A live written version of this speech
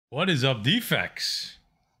What is up, defects?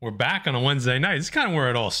 We're back on a Wednesday night. This is kind of where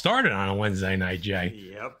it all started on a Wednesday night,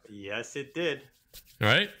 Jay. Yep. Yes, it did.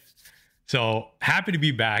 Right? So happy to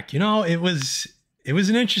be back. You know, it was an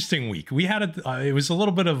interesting week. We had it was a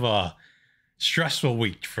little bit of a stressful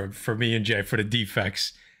week for me and Jay for the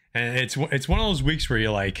defects, and it's one of those weeks where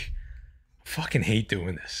you're like, I fucking hate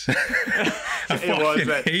doing this. I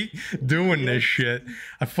fucking hate doing this shit.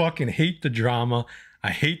 I fucking hate the drama. I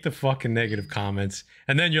hate the fucking negative comments.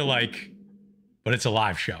 And then you're like, but it's a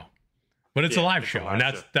live show. But it's a live show. And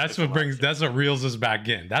that's what reels us back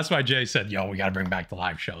in. That's why Jay said, yo, we got to bring back the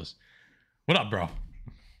live shows. What up, bro?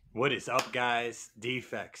 What is up, guys?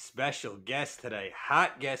 Defects, special guest today.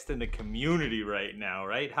 Hot guest in the community right now,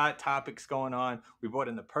 right? Hot topics going on. We brought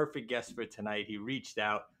in the perfect guest for tonight. He reached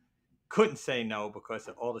out. Couldn't say no because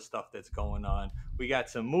of all the stuff that's going on. We got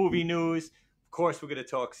some movie news. Of course, we're going to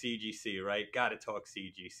talk CGC, right? Got to talk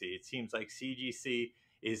CGC. It seems like CGC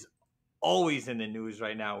is always in the news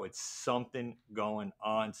right now with something going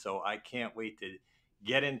on. So I can't wait to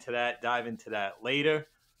get into that, dive into that later.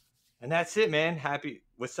 And that's it, man. Happy.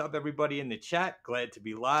 What's up, everybody in the chat? Glad to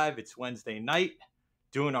be live. It's Wednesday night.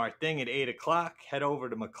 Doing our thing at 8 o'clock. Head over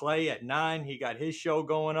to McClay at 9. He got his show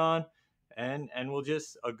going on. And we'll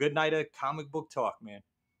just a good night of comic book talk, man.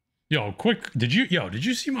 Yo, quick, did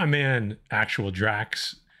you see my man Actual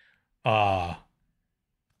Drax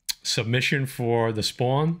submission for the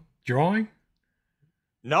Spawn drawing?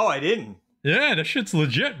 No, I didn't. Yeah, that shit's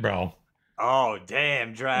legit, bro. Oh,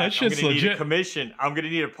 damn, Drax. That shit's legit. Need a commission. I'm gonna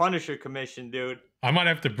need a Punisher commission, dude. I might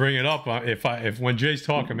have to bring it up if when Jay's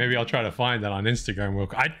talking, maybe I'll try to find that on Instagram real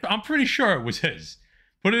quick. I'm pretty sure it was his.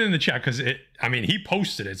 Put it in the chat because he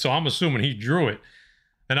posted it, so I'm assuming he drew it.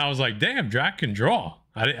 And I was like, damn, Drac can draw.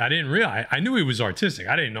 I didn't realize. I knew he was artistic.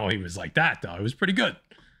 I didn't know he was like that, though. It was pretty good.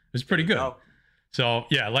 It was pretty good. So,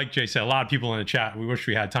 yeah, like Jay said, a lot of people in the chat, we wish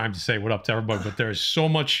we had time to say what up to everybody, but there's so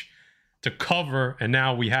much to cover. And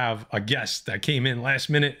now we have a guest that came in last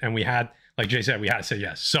minute, and we had, like Jay said, we had to say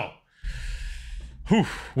yes. So,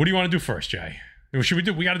 what do you want to do first, Jay? What should we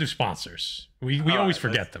do? We got to do sponsors. We always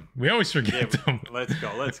forget them. We always forget them.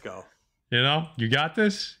 Let's go. You know, you got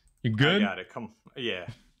this? You good? I got it. Come. Yeah.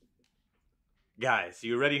 Guys,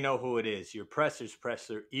 you already know who it is. Your presser's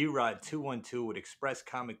presser, Erod212 with Express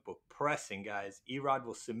Comic Book Pressing, guys. Erod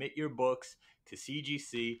will submit your books to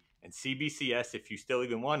CGC and CBCS if you still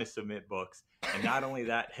even want to submit books. And not only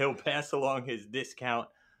that, he'll pass along his discount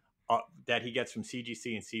that he gets from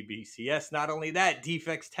CGC and CBCS. Not only that,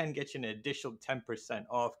 Defects 10 gets you an additional 10%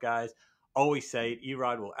 off, guys. Always say it.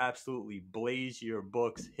 Erod will absolutely blaze your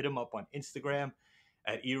books. Hit him up on Instagram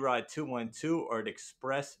at Erod212 or at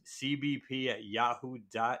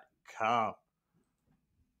expresscbp@yahoo.com.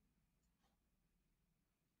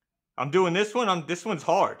 I'm doing this one. This one's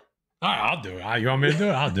hard. All right, I'll do it. You want me to do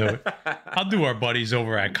it? I'll do it. I'll do our buddies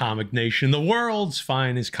over at Comic Nation, the world's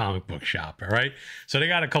finest comic book shop. All right. So they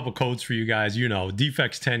got a couple codes for you guys. You know,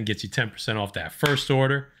 Defects 10 gets you 10% off that first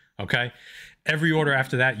order. Okay. Every order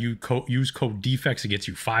after that, you use code Defects, it gets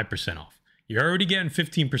you 5% off. You're already getting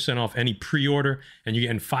 15% off any pre-order, and you're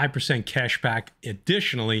getting 5% cash back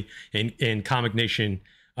additionally in Comic Nation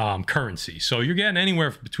currency. So you're getting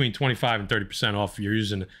anywhere between 25 and 30% off if you're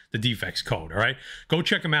using the Defects code, all right? Go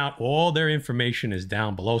check them out. All their information is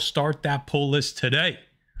down below. Start that pull list today.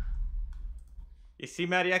 You see,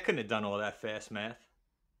 Matty, I couldn't have done all that fast math.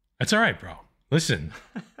 That's all right, bro. Listen,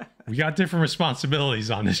 we got different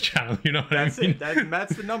responsibilities on this channel. You know what I mean?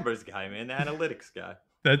 Matt's the numbers guy, man, the analytics guy.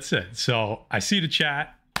 That's it. So I see the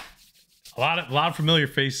chat. A lot of familiar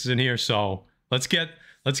faces in here. So let's get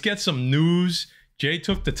some news. Jay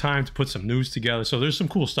took the time to put some news together. So there's some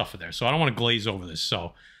cool stuff in there. So I don't want to glaze over this.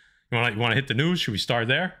 So you want to hit the news? Should we start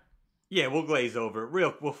there? Yeah, we'll glaze over it.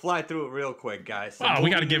 We'll fly through it real quick, guys. So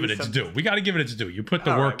we got to give it its due. We got to give it its due. You put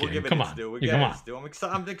the work in. Come on. Come on.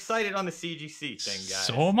 I'm excited on the CGC thing, guys.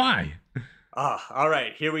 So am I. All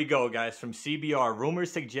right, here we go, guys. From CBR,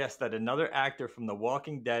 rumors suggest that another actor from The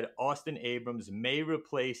Walking Dead, Austin Abrams, may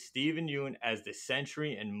replace Stephen Yeun as the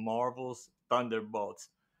Sentry in Marvel's Thunderbolts.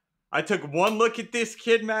 I took one look at this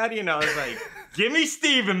kid, Maddie, and I was like, give me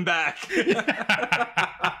Steven back.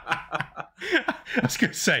 I was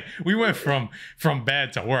going to say, we went from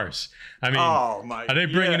bad to worse. I mean, are they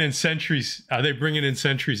bringing in Sentry's? Are they bringing in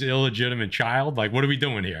Sentry's illegitimate child? Like, what are we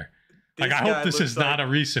doing here? Like, I hope this is not a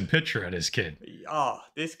recent picture of this kid. Oh,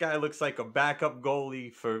 this guy looks like a backup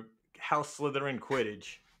goalie for House Slytherin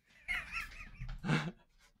Quidditch.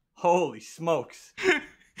 Holy smokes.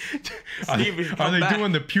 Steven's are come they back.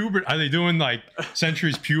 doing the puberty? Are they doing like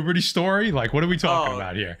Century's puberty story? Like, what are we talking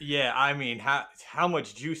about here? Yeah, I mean, how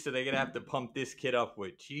much juice are they gonna have to pump this kid up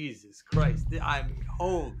with? Jesus Christ! I mean,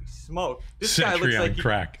 holy smoke! This guy Century looks on like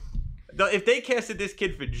crack. if they casted this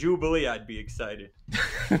kid for Jubilee, I'd be excited.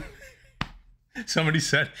 Somebody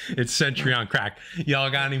said it's Century on crack. Y'all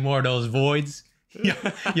got any more of those voids? Y'all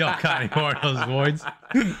got any more of those voids?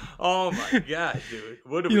 Oh my god, dude!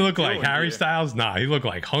 What are You we look like doing Harry here? Styles? Nah, you look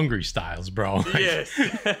like Hungry Styles, bro. Like, Yes.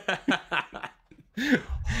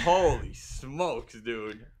 Holy smokes,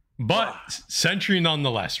 dude! but Wow. Century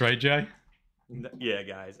nonetheless, right, Jay? Yeah,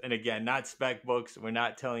 guys. And again, not spec books. We're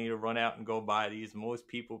not telling you to run out and go buy these. Most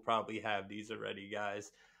people probably have these already,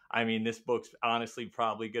 guys. I mean, this book's honestly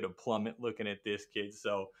probably going to plummet looking at this, kid.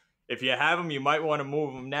 So if you have them, you might want to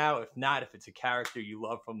move them now. If not, if it's a character you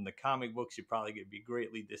love from the comic books, you're probably going to be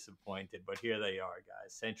greatly disappointed. But here they are,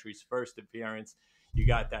 guys. Century's first appearance. You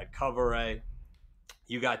got that cover A.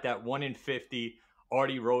 You got that 1 in 50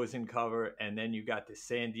 Artie Rosen cover, and then you got the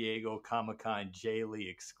San Diego Comic-Con Jay Lee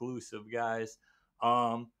exclusive, guys.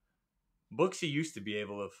 Um, Books you used to be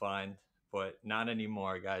able to find, but not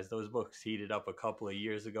anymore, guys. Those books heated up a couple of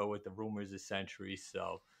years ago with the rumors of Century,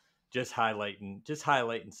 so just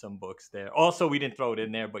highlighting some books there. Also, we didn't throw it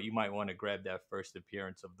in there, but you might want to grab that first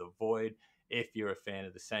appearance of the Void if you're a fan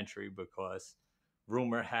of the Century, because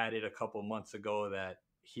rumor had it a couple months ago that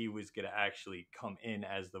he was going to actually come in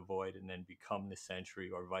as the Void and then become the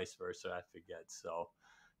Century, or vice versa. I forget. So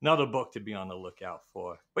another book to be on the lookout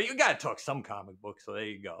for. But you got to talk some comic books, so there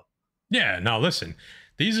you go. Yeah, now listen,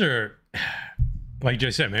 these are, like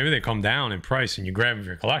Jay said, maybe they come down in price and you grab them for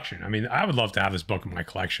your collection. I mean, I would love to have this book in my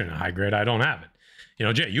collection in high grade. I don't have it. You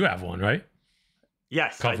know, Jay, you have one, right?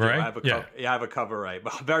 Yes, cover I do. A? I have I have a cover A,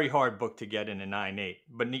 but very hard book to get in a 9.8.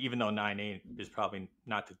 But even though 9.8 is probably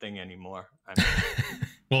not the thing anymore. I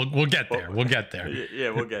mean, we'll get there. We'll get there.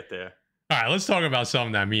 Yeah, we'll get there. All right, let's talk about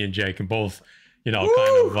something that me and Jay can both, you know,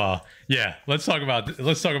 kind of, let's talk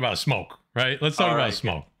about smoke, right? Let's talk about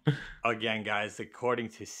smoke. Again, guys, according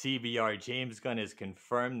to CBR, James Gunn has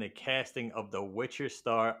confirmed the casting of the Witcher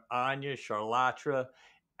star Anya Charlatra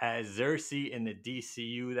as Cersei in the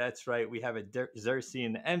DCU. That's right. We have a Cersei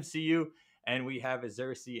in the MCU, and we have a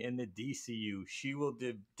Cersei in the DCU. She will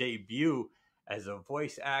debut as a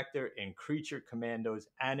voice actor in Creature Commandos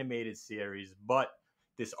animated series, but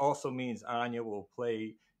this also means Anya will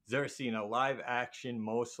play Cersei in a live-action,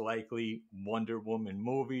 most likely Wonder Woman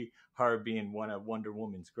movie, her being one of Wonder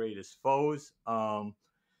Woman's greatest foes.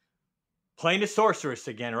 Playing the sorceress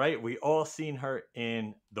again, right? We all seen her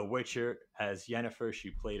in The Witcher as Yennefer. She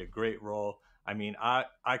played a great role. I mean,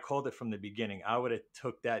 I called it from the beginning. I would have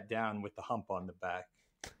took that down with the hump on the back,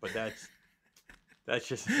 but that's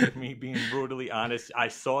just me being brutally honest. I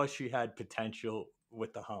saw she had potential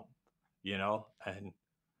with the hump, you know, and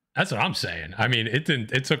that's what I'm saying. I mean,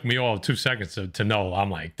 it took me all 2 seconds to know. I'm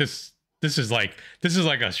like, this is like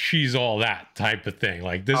a she's all that type of thing.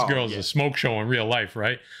 Like, this girl's a smoke show in real life,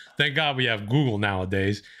 right? Thank God we have Google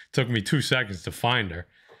nowadays. It took me 2 seconds to find her.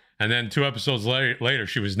 And then 2 episodes later,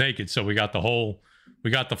 she was naked. So we got the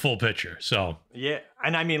full picture. So yeah.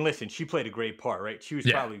 And I mean, listen, she played a great part, right? She was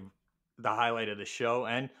probably the highlight of the show,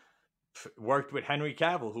 and worked with Henry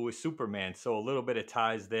Cavill, who was Superman. So a little bit of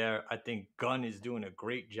ties there. I think Gunn is doing a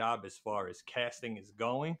great job as far as casting is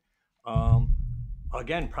going.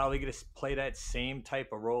 Again, probably going to play that same type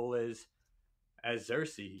of role as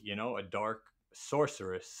Cersei, you know, a dark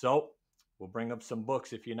sorceress. So we'll bring up some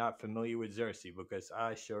books if you're not familiar with Cersei, because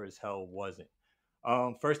I sure as hell wasn't.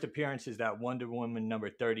 First appearance is that Wonder Woman number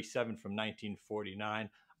 37 from 1949.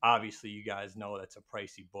 Obviously, you guys know that's a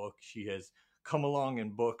pricey book. She has come along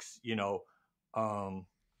in books, you know,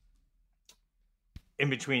 in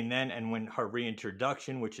between then and when her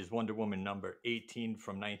reintroduction, which is Wonder Woman number 18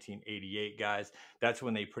 from 1988, guys. That's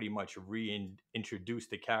when they pretty much reintroduced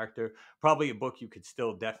the character. Probably a book you could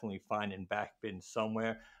still definitely find in back bin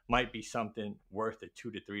somewhere. Might be something worth a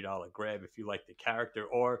 $2 to $3 grab if you like the character,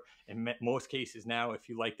 or in most cases now, if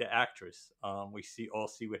you like the actress. We see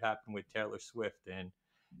what happened with Taylor Swift and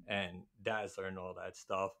Dazzler and all that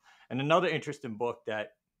stuff. And another interesting book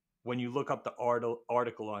that, when you look up the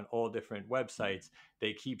article on all different websites,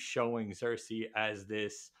 they keep showing Cersei as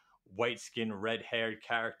this white-skinned, red-haired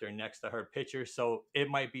character next to her picture. So it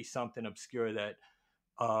might be something obscure that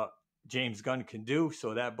James Gunn can do.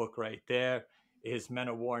 So that book right there is Men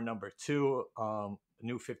of War number 2,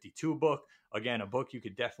 New 52 book. Again, a book you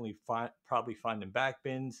could definitely probably find in back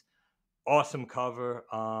bins. Awesome cover.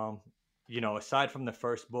 You know, aside from the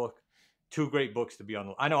first book, 2 great books to be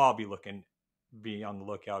on. I know I'll be on the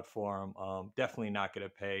lookout for them. Definitely not going to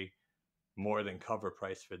pay more than cover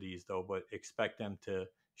price for these though, but expect them to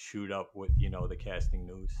shoot up with, you know, the casting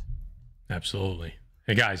news. Absolutely.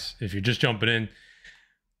 Hey guys, if you're just jumping in,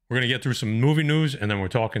 we're going to get through some movie news, and then we're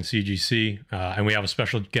talking CGC. And we have a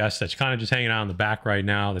special guest that's kind of just hanging out in the back right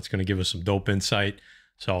now that's going to give us some dope insight.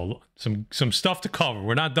 So some stuff to cover.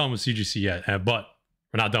 We're not done with CGC yet, but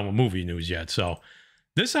we're not done with movie news yet. So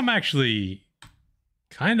this I'm actually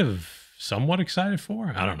kind of somewhat excited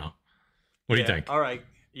for. I don't know. What do you think? All right.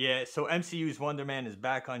 Yeah, so MCU's Wonder Man is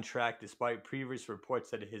back on track despite previous reports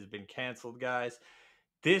that it has been canceled, guys.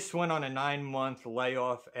 This went on a 9-month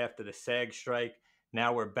layoff after the SAG strike.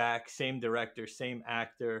 Now we're back. Same director, same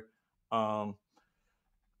actor. I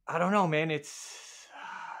don't know, man. It's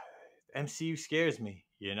MCU scares me,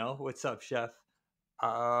 you know? What's up, Chef?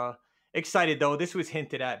 Excited though. This was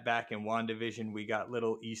hinted at back in WandaVision. We got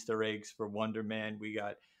little Easter eggs for Wonder Man. We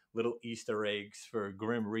got little Easter eggs for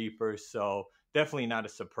Grim Reaper. So definitely not a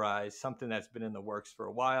surprise. Something that's been in the works for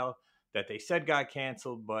a while that they said got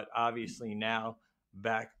canceled, but obviously now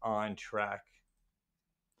back on track.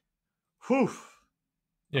 Whew.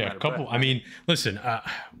 Yeah, a couple. I mean, listen,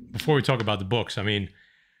 before we talk about the books, I mean,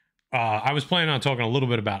 I was planning on talking a little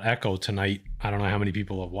bit about Echo tonight. I don't know how many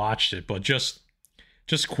people have watched it, but just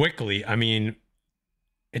quickly, I mean,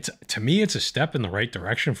 to me, it's a step in the right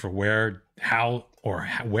direction for where or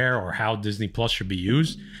how Disney Plus should be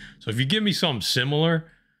used. So if you give me something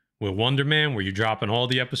similar with Wonder Man, where you're dropping all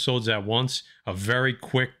the episodes at once, a very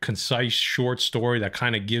quick, concise, short story that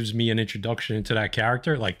kind of gives me an introduction into that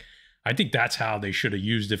character, like, I think that's how they should have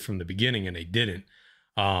used it from the beginning, and they didn't.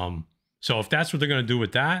 So if that's what they're going to do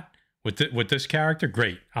with that, with this character,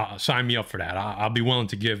 great. Sign me up for that. I'll be willing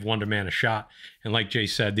to give Wonder Man a shot. And like Jay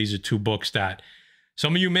said, these are two books that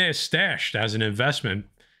some of you may have stashed as an investment,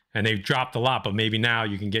 and they've dropped a lot, but maybe now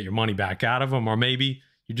you can get your money back out of them, or maybe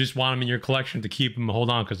you just want them in your collection to keep them, hold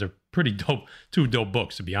on, because they're pretty dope. Two dope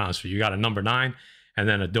books, to be honest with you. You got a number 9 and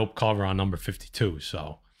then a dope cover on number 52.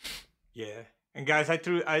 So yeah. And guys, I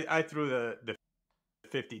threw the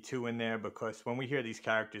 52 in there because when we hear these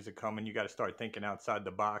characters are coming, you got to start thinking outside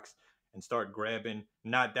the box and start grabbing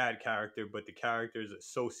not that character, but the characters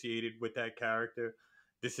associated with that character.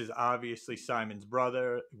 This is obviously Simon's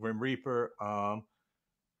brother, Grim Reaper.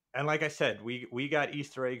 And like I said, we got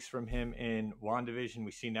Easter eggs from him in WandaVision.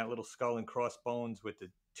 We seen that little skull and crossbones with the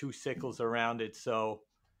 2 sickles around it. So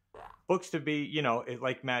books to be, you know,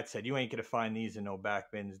 like Matt said, you ain't going to find these in no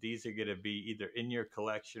back bins. These are going to be either in your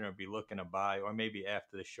collection or be looking to buy, or maybe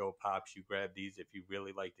after the show pops, you grab these if you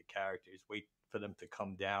really like the characters. Wait for them to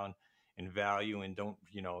come down in value and don't,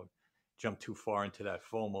 you know, jump too far into that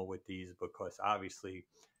FOMO with these, because obviously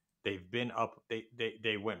they've been up.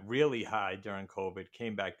 They went really high during COVID,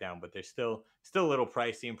 came back down, but they're still a little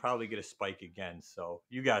pricey and probably get a spike again. So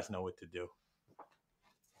you guys know what to do.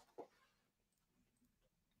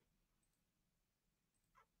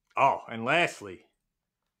 Oh, and lastly,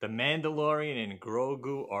 The Mandalorian and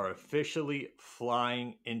Grogu are officially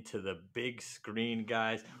flying into the big screen,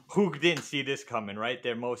 guys. Who didn't see this coming, right?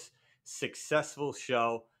 Their most successful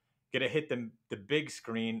show. Gonna hit the big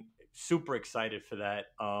screen. Super excited for that.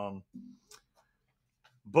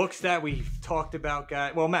 Books that we've talked about,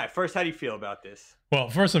 guys. Well, Matt, first, how do you feel about this? Well,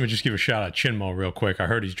 first, let me just give a shout out to Chinmo real quick. I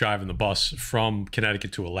heard he's driving the bus from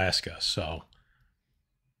Connecticut to Alaska. So,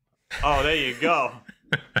 oh, there you go.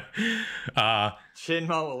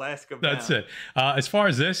 Chinmo, Alaska bound. That's it. As far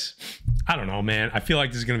as this, I don't know, man. I feel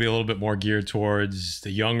like this is going to be a little bit more geared towards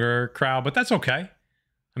the younger crowd, but that's okay.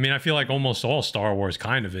 I mean, I feel like almost all Star Wars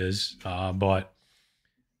kind of is, but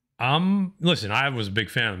listen, I was a big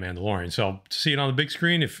fan of The Mandalorian, so to see it on the big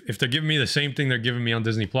screen, if they're giving me the same thing they're giving me on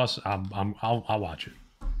Disney Plus, I'll watch it.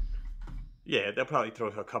 Yeah, they'll probably throw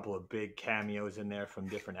a couple of big cameos in there from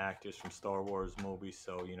different actors from Star Wars movies.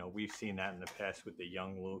 So, you know, we've seen that in the past with the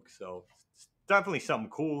young Luke. So it's definitely something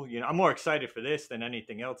cool. You know, I'm more excited for this than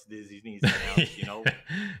anything else Disney needs to announce, you know?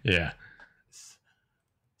 Yeah.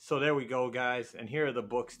 So there we go, guys. And here are the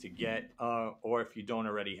books to get, or if you don't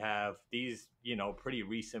already have these, you know, pretty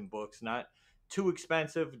recent books, not too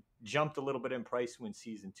expensive, jumped a little bit in price when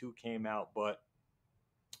season 2 came out, but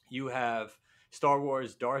you have Star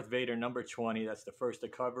Wars Darth Vader number 20. That's the first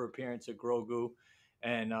cover appearance of Grogu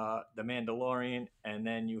and The Mandalorian. And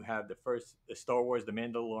then you have the Star Wars The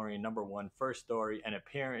Mandalorian number 1 first story and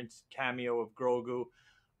appearance cameo of Grogu.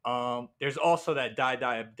 There's also that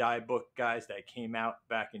Die book, guys, that came out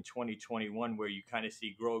back in 2021 where you kind of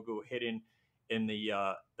see Grogu hidden in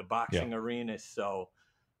the boxing arena. So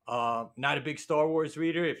not a big Star Wars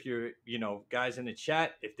reader. If you're, you know, guys in the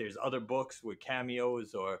chat, if there's other books with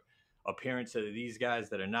cameos or appearance of these guys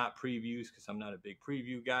that are not previews, because I'm not a big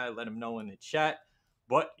preview guy, let them know in the chat.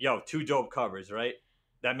 But yo, 2 dope covers, right?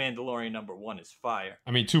 That Mandalorian #1 is fire.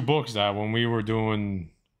 I mean, 2 books that when we were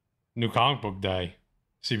doing New Comic Book Day,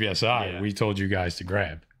 CBSI, we told you guys to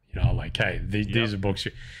grab. You know, like, hey, these are books.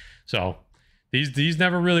 So these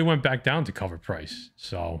never really went back down to cover price.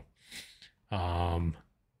 So, but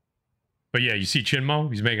yeah, you see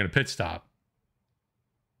Chinmo, he's making a pit stop.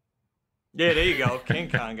 Yeah, there you go. King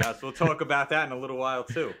Kong, guys. We'll talk about that in a little while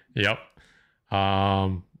too. Yep.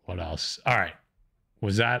 What else? All right.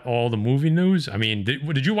 Was that all the movie news? I mean,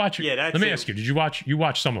 did you watch it? Yeah, that's Let me ask you, you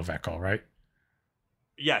watched some of Echo, right?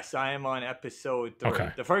 Yes, I am on episode 3.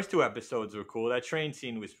 Okay. The first 2 episodes were cool. That train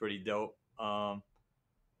scene was pretty dope.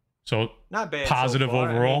 So not bad. Positive so far.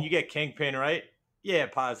 overall? I mean, you get Kingpin, right? Yeah,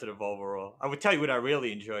 positive overall. I would tell you what I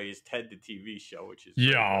really enjoy is Ted the TV show, which is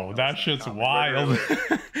yo, that shit's wild.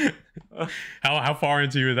 How far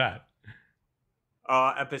into you with that?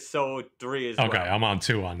 Episode 3 is okay. I'm on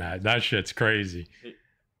 2 on that. That shit's crazy.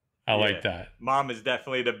 I like that. Mom is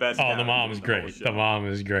definitely the best. Oh, the mom is great. The mom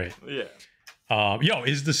is great. Yeah. Yo,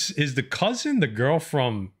 is the cousin the girl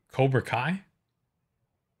from Cobra Kai?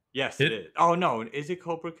 Yes, it is. Oh no, is it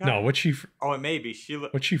Cobra Kai? No, what's she? Oh, it may be.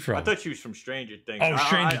 What's she from? I thought she was from Stranger Things. Oh,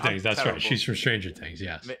 Stranger Things. That's right. She's from Stranger Things.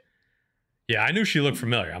 Yes. Yeah, I knew she looked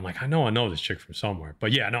familiar. I'm like, I know this chick from somewhere.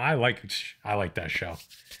 But yeah, no, I like that show.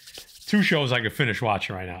 2 shows I could finish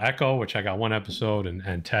watching right now: Echo, which I got 1 episode,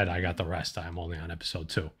 and Ted, I got the rest. I'm only on episode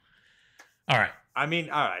 2. All right. I mean,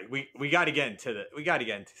 all right. We got to get into the. We got to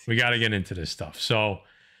get into this stuff. So,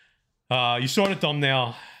 you saw the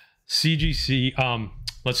thumbnail, CGC.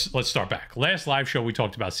 Let's start back. Last live show we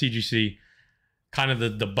talked about CGC, kind of the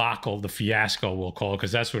debacle, the fiasco we'll call it,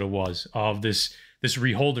 because that's what it was, of this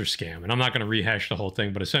Reholder scam. And I'm not going to rehash the whole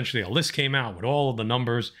thing, but essentially a list came out with all of the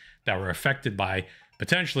numbers that were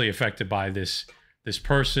potentially affected by this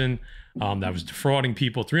person that was defrauding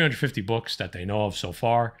people. 350 books that they know of so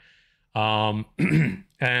far. And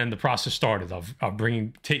the process started of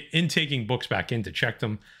taking books back in to check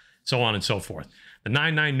them, so on and so forth. The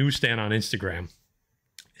 99 newsstand on Instagram,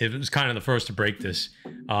 it was kind of the first to break this,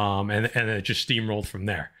 and it just steamrolled from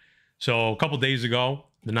there. So a couple days ago,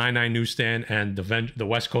 the 99 newsstand and the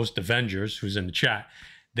West Coast Avengers, who's in the chat,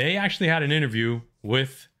 they actually had an interview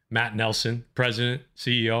with Matt Nelson, president,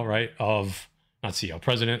 CEO, right,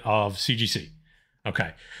 president of CGC.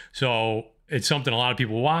 Okay, so it's something a lot of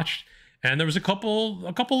people watched, and there was a couple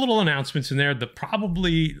little announcements in there.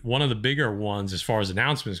 Probably one of the bigger ones as far as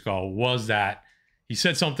announcements go was that he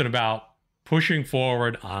said something about pushing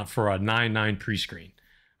forward for a 9/9 pre-screen.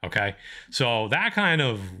 Okay, so that kind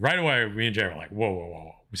of right away, me and Jay were like,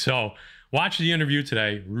 whoa. So watch the interview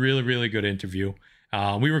today. Really, really good interview.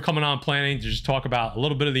 We were coming on planning to just talk about a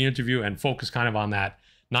little bit of the interview and focus kind of on that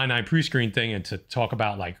 9/9 pre-screen thing, and to talk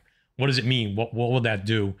about like, what does it mean? What would that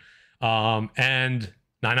do? And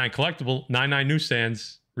 99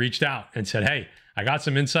 newsstands reached out and said, hey, I got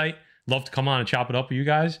some insight. Love to come on and chop it up with you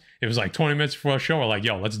guys. It was like 20 minutes before our show. We're like,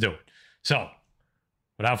 yo, let's do it. So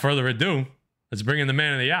without further ado, let's bring in the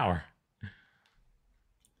man of the hour.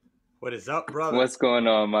 What is up, brother? What's going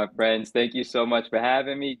on, my friends? Thank you so much for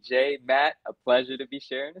having me. Jay, Matt, a pleasure to be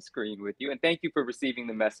sharing the screen with you. And thank you for receiving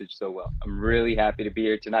the message so well. I'm really happy to be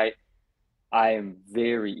here tonight. I am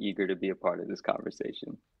very eager to be a part of this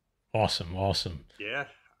conversation. Awesome. Yeah,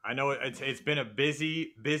 I know it's been a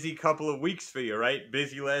busy couple of weeks for you, right?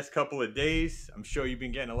 Busy last couple of days. I'm sure you've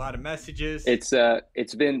been getting a lot of messages. It's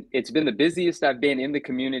been the busiest I've been in the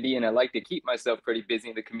community, and I like to keep myself pretty busy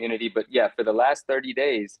in the community. But yeah, for the last 30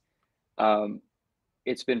 days,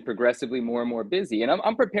 it's been progressively more and more busy, and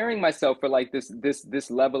I'm preparing myself for like this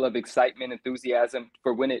level of excitement, enthusiasm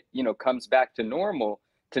for when it comes back to normal.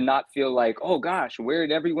 To not feel like, oh gosh, where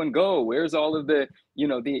did everyone go? Where's all of the,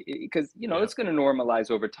 because it's going to normalize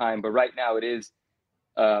over time. But right now it is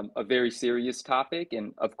a very serious topic.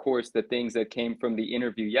 And of course, the things that came from the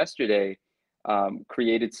interview yesterday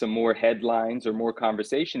created some more headlines or more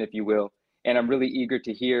conversation, if you will. And I'm really eager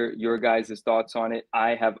to hear your guys' thoughts on it.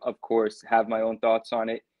 I of course, have my own thoughts on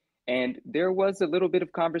it. And there was a little bit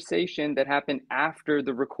of conversation that happened after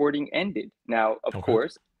the recording ended. Now, of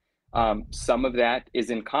course, some of that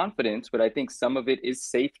is in confidence, but I think some of it is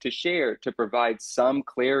safe to share to provide some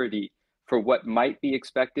clarity for what might be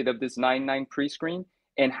expected of this 9/9 pre-screen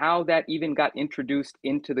and how that even got introduced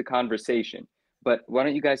into the conversation. But why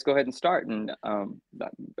don't you guys go ahead and start, and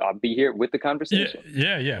I'll be here with the conversation.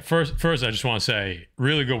 Yeah. First, I just want to say,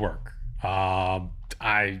 really good work.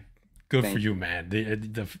 Good for you, man.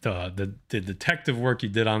 The detective work you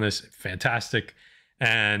did on this, fantastic,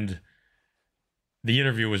 and the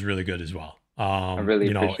interview was really good as well. I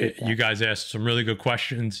really appreciate that. You guys asked some really good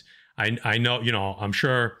questions. I know, I'm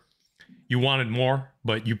sure you wanted more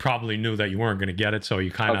but you probably knew that you weren't going to get it. So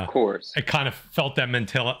you Of course. it kind of felt that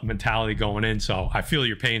mentality going in. So I feel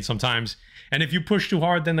your pain sometimes. And if you push too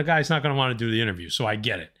hard, then the guy's not going to want to do the interview. So I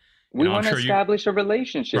get it. We want to establish a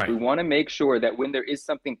relationship. Right. We want to make sure that when there is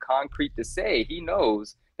something concrete to say, he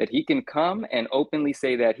knows that he can come and openly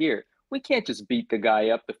say that here. We can't just beat the guy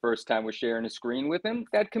up the first time we're sharing a screen with him.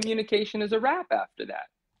 That communication is a wrap after that.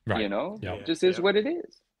 Right. You know, Yep. it just is what it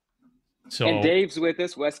is. So, and Dave's with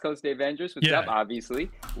us, West Coast Dave Avengers. What's up? Obviously,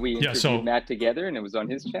 we interviewed Matt together, and it was on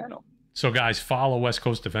his channel. So, guys, follow West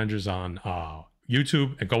Coast Avengers on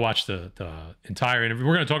YouTube and go watch the entire interview.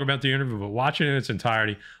 We're going to talk about the interview, but watch it in its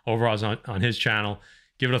entirety over on his channel.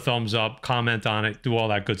 Give it a thumbs up, comment on it, do all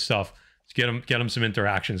that good stuff. Let's get him some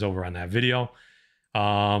interactions over on that video.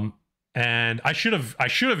 And I should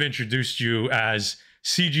have introduced you as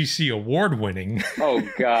CGC award winning. Oh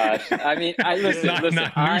gosh. I mean, listen,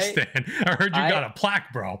 not newsstand. I heard you got a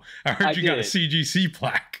plaque, bro. I heard you got a CGC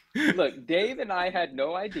plaque. Look, Dave and I had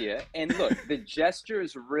no idea. And look, the gesture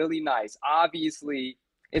is really nice. Obviously,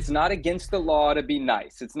 it's not against the law to be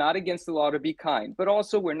nice. It's not against the law to be kind. But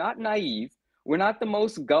also, we're not naive. We're not the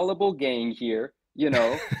most gullible gang here. You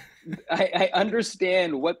know, I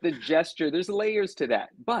understand what the gesture, there's layers to that.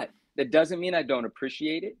 But that doesn't mean I don't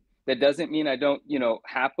appreciate it. That doesn't mean I don't, you know,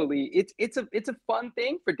 happily. It's a fun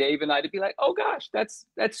thing for Dave and I to be like, oh gosh, that's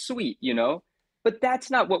sweet, you know. But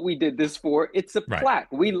that's not what we did this for. It's a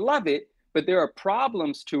plaque. We love it, but there are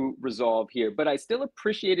problems to resolve here. But I still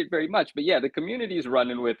appreciate it very much. But yeah, the community is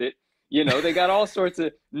running with it. You know, they got all sorts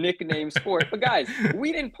of nicknames for it. But guys,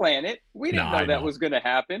 we didn't plan it. We didn't know that was going to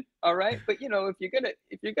happen. All right. But you know, if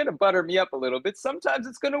you're gonna butter me up a little bit, sometimes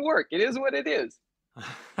it's going to work. It is what it is.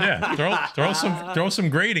 Yeah, throw some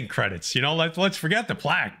grading credits. You know, let's forget the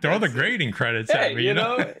plaque. Throw the grading credits at me. You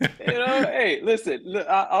know, hey, listen,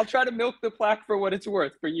 I'll try to milk the plaque for what it's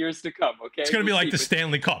worth for years to come. Okay, it's gonna be like the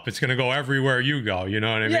Stanley Cup. It's gonna go everywhere you go. You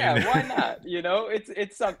know what I mean? Yeah, why not? You know,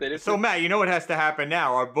 it's something. So Matt, you know what has to happen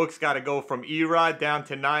now? Our book's got to go from Erod down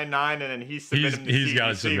to 9-9, and then he's got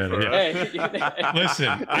to submit it. Yeah.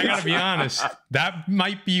 Listen, I gotta be honest. That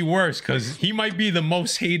might be worse because he might be the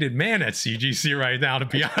most hated man at CGC right now, to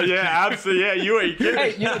be honest. Yeah, absolutely. Yeah, you ain't kidding.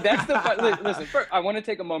 Hey, you know, that's listen, first, I want to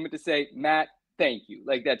take a moment to say, Matt, thank you.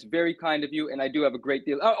 Like, that's very kind of you. And I do have a great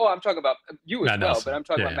deal. I'm talking about you as well, but I'm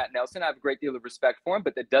talking about Matt Nelson. I have a great deal of respect for him,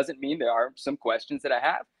 but that doesn't mean there are some questions that I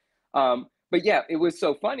have. But yeah, it was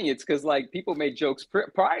so funny. It's because like people made jokes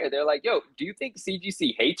prior. They're like, yo, do you think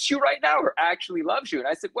CGC hates you right now or actually loves you? And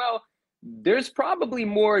I said, well, there's probably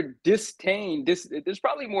more disdain. There's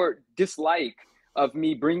probably more dislike of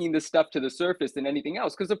me bringing this stuff to the surface than anything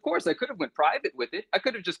else. Because of course I could have went private with it. I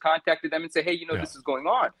could have just contacted them and say, hey, you know, this is going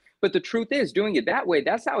on. But the truth is, doing it that way,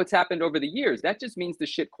 that's how it's happened over the years. That just means the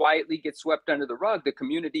shit quietly gets swept under the rug. The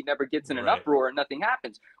community never gets in an uproar and nothing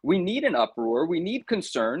happens. We need an uproar. We need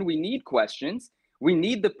concern. We need questions. We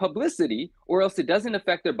need the publicity, or else it doesn't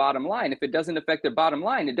affect their bottom line. If it doesn't affect their bottom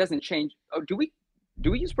line, it doesn't change. Oh, do we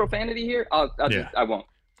use profanity here? I won't.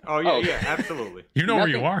 Oh yeah, yeah, absolutely. You know where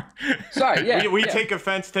you are. Sorry, yeah. We take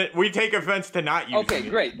offense to not using. Okay,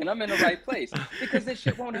 great. Then I'm in the right place because this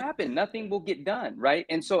shit won't happen. Nothing will get done, right?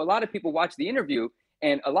 And so a lot of people watch the interview,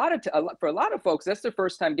 and for a lot of folks, that's their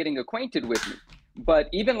first time getting acquainted with me. But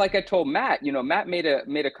even like I told Matt, you know, Matt made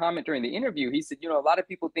a comment during the interview. He said, you know, a lot of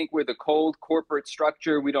people think we're the cold corporate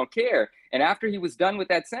structure. We don't care. And after he was done with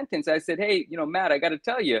that sentence, I said, hey, you know, Matt, I got to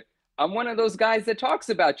tell you, I'm one of those guys that talks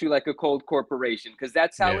about you like a cold corporation, because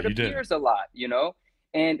that's how it appears a lot, you know?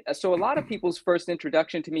 And so a lot of people's first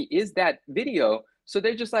introduction to me is that video. So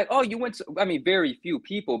they're just like, oh, you went to, I mean, very few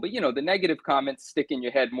people, but you know, the negative comments stick in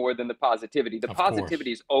your head more than the positivity. The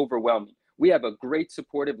positivity is overwhelming. We have a great,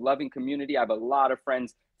 supportive, loving community. I have a lot of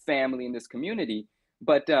friends, family in this community.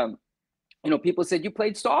 But, you know, people said you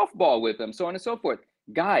played softball with them, so on and so forth.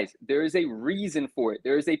 Guys, there is a reason for it.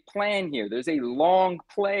 There is a plan here. There's a long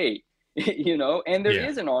play, you know, and there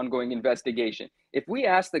is an ongoing investigation. If we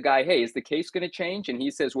ask the guy, hey, is the case going to change? And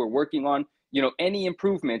he says, we're working on, you know, any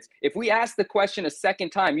improvements. If we ask the question a second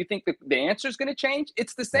time, you think the answer is going to change?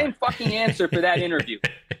 It's the same fucking answer for that interview.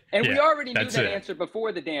 And we already knew that answer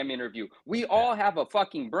before the damn interview. We all have a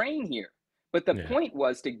fucking brain here. But the point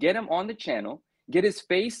was to get him on the channel, get his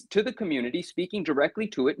face to the community, speaking directly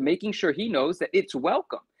to it, making sure he knows that it's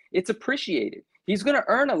welcome, it's appreciated. He's going to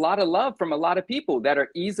earn a lot of love from a lot of people that are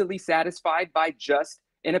easily satisfied by just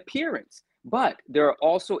an appearance. But there are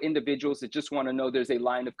also individuals that just want to know there's a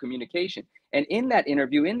line of communication. And in that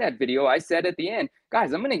interview, in that video, I said at the end,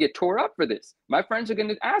 guys, I'm going to get tore up for this. My friends are going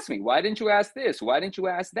to ask me, why didn't you ask this? Why didn't you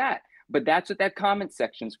ask that? But that's what that comment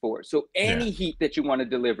section's for. So any heat that you want to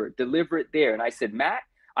deliver it there. And I said, Matt,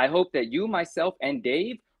 I hope that you, myself, and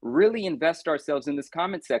Dave really invest ourselves in this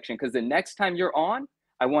comment section, because the next time you're on,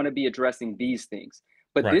 I want to be addressing these things.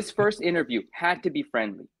 But Right. this first interview had to be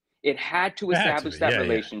friendly. It had to establish that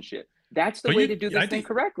relationship. That's the way to do this thing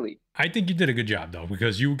correctly. I think you did a good job, though,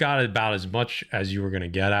 because you got about as much as you were going to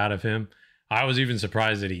get out of him. I was even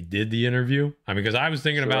surprised that he did the interview. I mean, because I was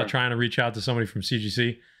thinking about trying to reach out to somebody from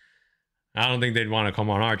CGC. I don't think they'd want to come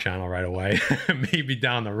on our channel right away. Maybe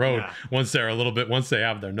down the road, once they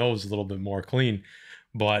have their nose a little bit more clean.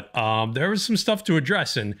 But there was some stuff to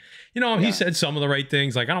address, and he said some of the right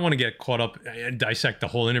things. Like, I don't want to get caught up and dissect the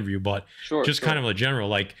whole interview, but just kind of a general,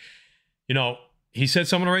 like, he said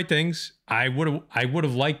some of the right things. I would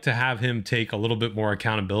have liked to have him take a little bit more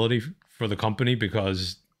accountability for the company,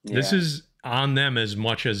 because this is on them as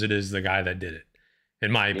much as it is the guy that did it,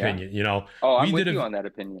 in my opinion. I'm with you on that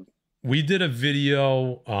opinion. We did a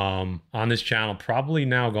video on this channel, probably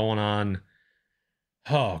now going on,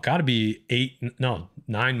 got to be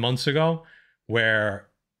 9 months ago, where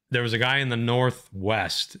there was a guy in the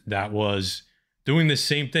Northwest that was doing the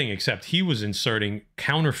same thing, except he was inserting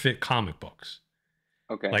counterfeit comic books.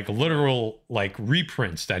 Okay. Like literal, like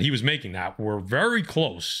reprints that he was making that were very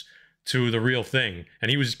close to the real thing. And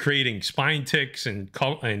he was creating spine ticks and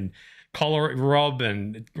color rub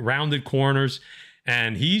and rounded corners.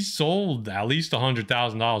 And he sold at least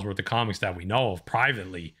 $100,000 worth of comics that we know of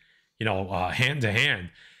privately, hand to hand.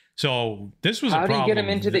 So this was a problem. How do you get him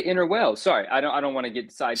into the inner well? Sorry, I don't want to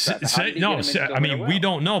get sidetracked. We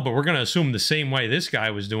don't know, but we're going to assume the same way this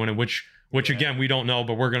guy was doing it, which again, we don't know,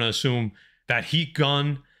 but we're going to assume that heat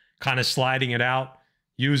gun, kind of sliding it out,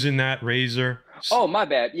 using that razor. Oh, my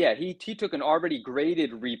bad. Yeah, he took an already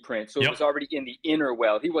graded reprint, so it was already in the inner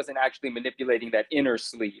well. He wasn't actually manipulating that inner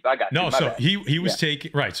sleeve. I got you. No, so he was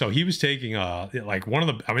taking, right, so he was taking like one of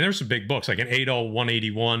the, I mean, there's some big books, like an 80,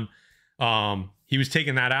 181. He was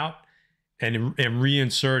taking that out and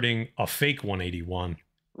reinserting a fake 181,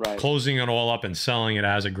 closing it all up and selling it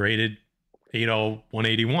as a graded 80,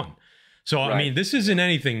 181. So, I mean, this isn't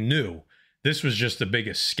anything new. This was just the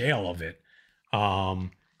biggest scale of it. And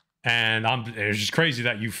it's just crazy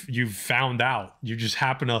that you found out. You just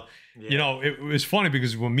happen to, it was funny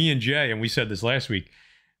because when me and Jay, and we said this last week,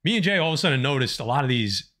 me and Jay all of a sudden noticed a lot of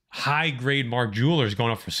these high grade Mark Jewelers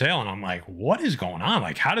going up for sale. And I'm like, what is going on?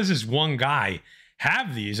 Like, how does this one guy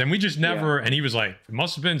have these? And we just never, and he was like, it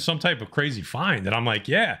must have been some type of crazy find. And I'm like,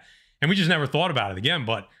 yeah. And we just never thought about it again.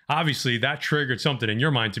 But obviously that triggered something in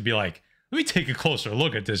your mind to be like, let me take a closer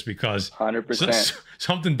look at this, because 100%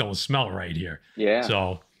 something don't smell right here. Yeah.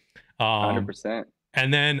 So 100%.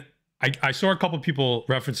 And then I saw a couple of people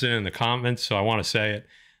reference it in the comments, so I want to say it.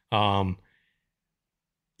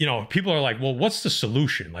 People are like, well, what's the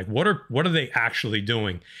solution? Like, what are they actually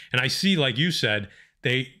doing? And I see, like you said,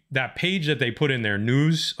 that page that they put in their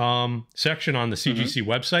news section on the CGC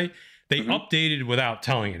website, they updated without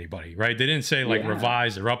telling anybody, right? They didn't say like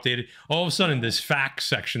revised or updated. All of a sudden, this facts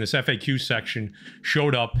section, this FAQ section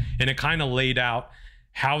showed up, and it kind of laid out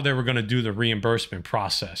how they were going to do the reimbursement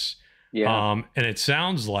process. Yeah. And it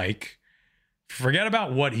sounds like, forget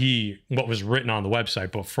about what was written on the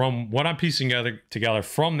website, but from what I'm piecing together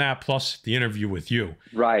from that, plus the interview with you,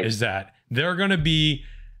 is that they're going to be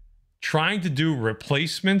trying to do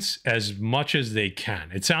replacements as much as they can.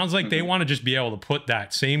 It sounds like they want to just be able to put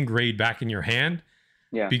that same grade back in your hand.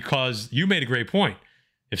 Yeah. Because you made a great point.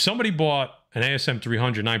 If somebody bought an ASM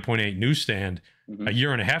 300 9.8 newsstand a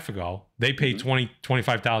year and a half ago, they paid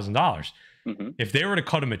 $25,000. If they were to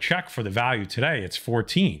cut them a check for the value today, it's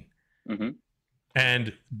 14.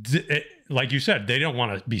 And like you said, they don't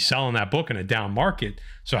want to be selling that book in a down market.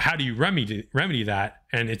 So how do you remedy that?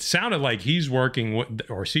 And it sounded like he's working with,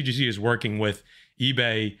 or CGC is working with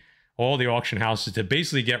eBay, all the auction houses, to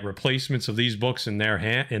basically get replacements of these books in their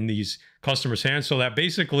hand, in these customers' hands, so that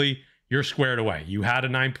basically you're squared away. You had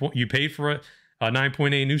you paid for a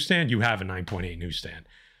 9.8 newsstand, you have a 9.8 newsstand.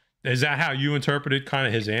 Is that how you interpreted kind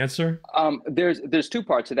of his answer? There's two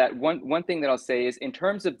parts to that. One thing that I'll say is, in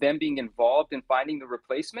terms of them being involved in finding the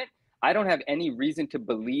replacement, I don't have any reason to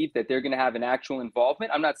believe that they're going to have an actual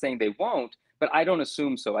involvement. I'm not saying they won't, but I don't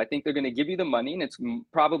assume so. I think they're going to give you the money, and it's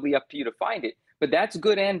probably up to you to find it. But that's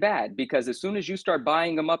good and bad, because as soon as you start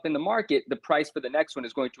buying them up in the market, the price for the next one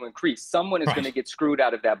is going to increase. Someone is going to get screwed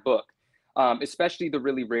out of that book. Especially the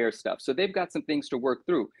really rare stuff. So they've got some things to work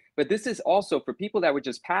through. But this is also for people that were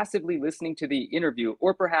just passively listening to the interview,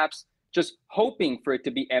 or perhaps just hoping for it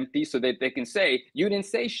to be empty so that they can say, you didn't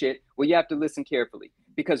say shit. Well, you have to listen carefully.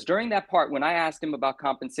 Because during that part, when I asked him about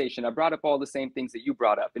compensation, I brought up all the same things that you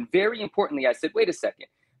brought up. And very importantly, I said, wait a second.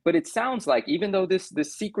 But it sounds like, even though this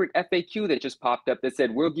secret FAQ that just popped up that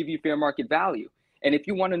said, we'll give you fair market value, And if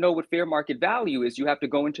you want to know what fair market value is, you have to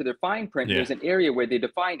go into their fine print. Yeah. There's an area where they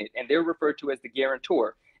define it, and they're referred to as the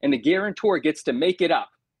guarantor. And the guarantor gets to make it up,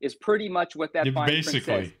 is pretty much what that fine print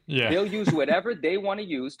says. Yeah. They'll use whatever they want to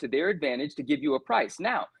use to their advantage to give you a price.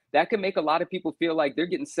 Now, that can make a lot of people feel like they're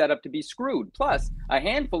getting set up to be screwed. Plus, a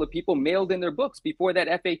handful of people mailed in their books before that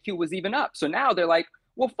FAQ was even up. So now they're like,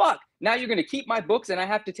 well, fuck, now you're going to keep my books and I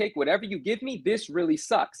have to take whatever you give me? This really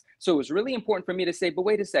sucks. So it's really important for me to say, but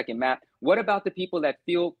wait a second, Matt, what about the people that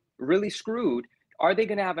feel really screwed? Are they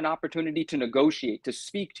going to have an opportunity to negotiate, to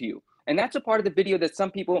speak to you? And that's a part of the video that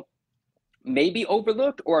some people maybe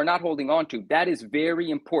overlooked or are not holding on to. That is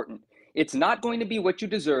very important. It's not going to be what you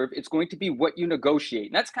deserve. It's going to be what you negotiate.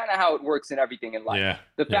 And that's kind of how it works in everything in life. Yeah.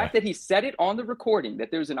 The fact that he said it on the recording,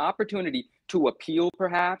 that there's an opportunity to appeal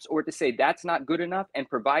perhaps, or to say that's not good enough and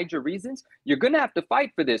provide your reasons, you're going to have to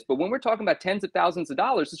fight for this. But when we're talking about tens of thousands of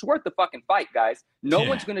dollars, it's worth the fucking fight, guys. No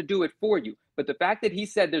one's going to do it for you. But the fact that he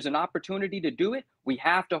said there's an opportunity to do it, we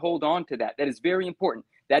have to hold on to that. That is very important.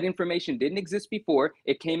 That information didn't exist before.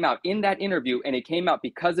 It came out in that interview, and it came out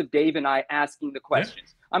because of Dave and I asking the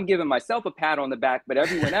questions. I'm giving myself a pat on the back, but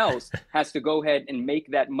everyone else has to go ahead and make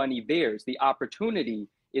that money theirs. The opportunity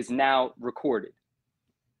is now recorded.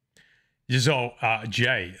 So,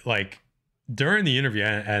 Jay, like during the interview,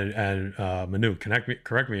 and Manu,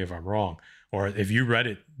 correct me if I'm wrong, or if you read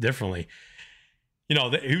it differently. You know,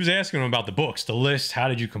 he was asking them about the books, the list. How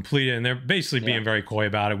did you complete it? And they're basically being very coy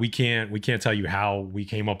about it. We can't tell you how we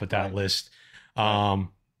came up with that list. But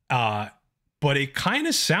it kind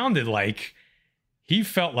of sounded like he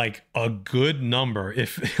felt like a good number,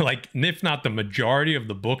 if not the majority of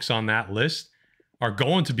the books on that list are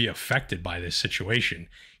going to be affected by this situation.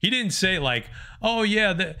 He didn't say like, oh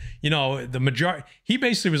yeah, the majority. He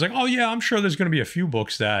basically was like, oh yeah, I'm sure there's going to be a few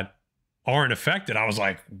books that aren't affected. I was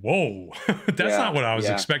like, whoa, that's not what I was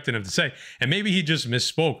expecting him to say. And maybe he just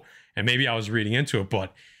misspoke, and maybe I was reading into it,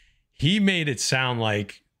 but he made it sound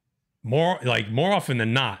like more often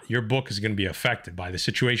than not, your book is going to be affected by the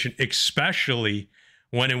situation, especially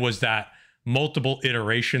when it was that multiple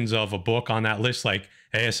iterations of a book on that list, like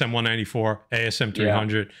ASM 194, ASM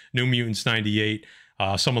 300, New Mutants 98,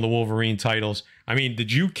 some of the Wolverine titles. I mean,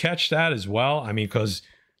 did you catch that as well? I mean, because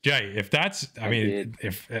Jay, if that's,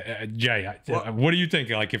 Jay, what do you think?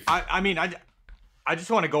 Like, if I just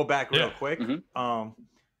want to go back real quick.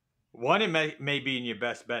 One, it may be in your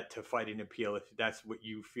best bet to fight an appeal if that's what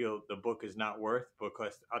you feel the book is not worth.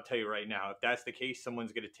 Because I'll tell you right now, if that's the case,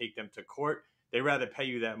 someone's going to take them to court. They'd rather pay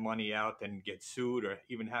you that money out than get sued or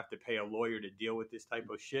even have to pay a lawyer to deal with this type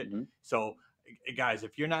of shit. So, guys,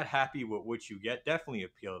 if you're not happy with what you get, definitely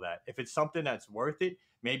appeal that. If it's something that's worth it,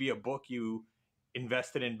 maybe a book you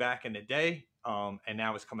invested in back in the day, and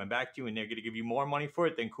now it's coming back to you and they're going to give you more money for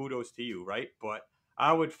it, then kudos to you, right? But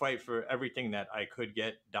I would fight for everything that I could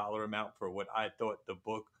get dollar amount for what I thought the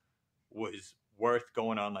book was worth,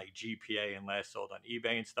 going on like GPA and last sold on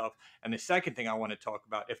eBay and stuff. And the second thing I want to talk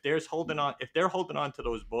about, if they're holding on to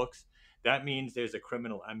those books, that means there's a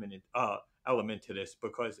criminal element to this,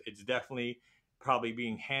 because it's definitely probably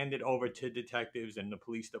being handed over to detectives and the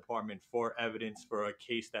police department for evidence for a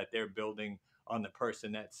case that they're building on the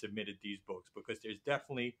person that submitted these books, because there's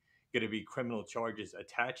definitely going to be criminal charges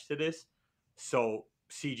attached to this. So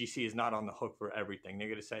CGC is not on the hook for everything. They're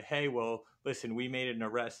going to say, hey, well, listen, we made an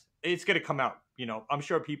arrest. It's going to come out. You know, I'm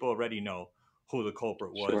sure people already know who the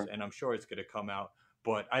culprit was, and I'm sure it's going to come out.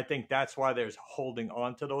 But I think that's why there's holding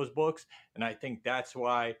on to those books. And I think that's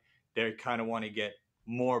why they kind of want to get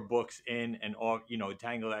more books in and all, you know,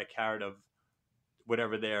 dangle that carrot of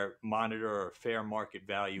whatever their monitor or fair market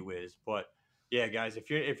value is. But yeah, guys,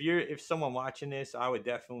 if someone watching this, I would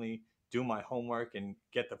definitely do my homework and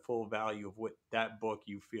get the full value of what that book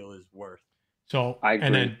you feel is worth. So, I agree.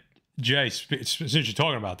 And then Jay, since you're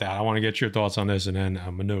talking about that, I want to get your thoughts on this, and then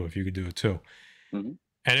Manu, if you could do it too. And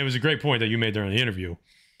it was a great point that you made during the interview.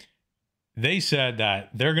 They said that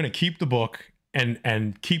they're going to keep the book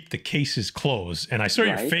and keep the cases closed. And I saw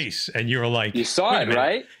your face, and you were like, you saw it,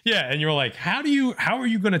 right? Yeah, and you were like, how are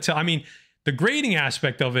you going to tell? I mean, the grading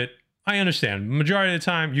aspect of it, I understand. Majority of the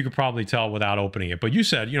time, you could probably tell without opening it. But you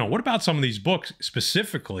said, you know, what about some of these books,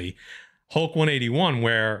 specifically Hulk 181,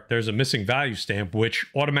 where there's a missing value stamp, which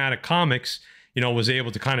Automatic Comics, you know, was able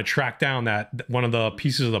to kind of track down that one of the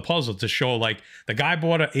pieces of the puzzle to show, like, the guy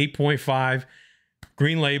bought a 8.5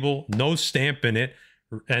 green label, no stamp in it,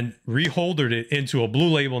 and reholdered it into a blue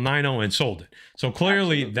label 9.0 and sold it. So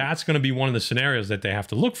clearly that's going to be one of the scenarios that they have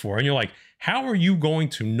to look for. And you're like, how are you going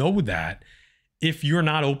to know that if you're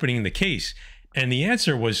not opening the case? And the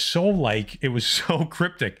answer was so like, it was so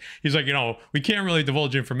cryptic. He's like, we can't really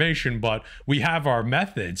divulge information, but we have our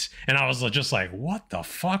methods. And I was just like, what the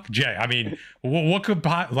fuck, Jay? I mean, what could,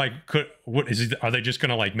 like, are they just going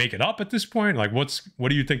to like make it up at this point? Like, what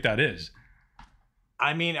do you think that is?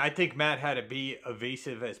 I mean, I think Matt had to be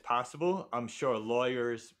evasive as possible. I'm sure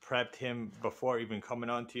lawyers prepped him before even coming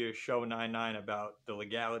onto your show 99 about the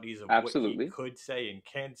legalities of what he could say and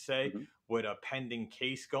can't say with a pending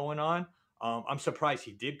case going on. I'm surprised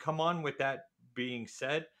he did come on with that being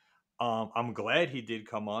said. I'm glad he did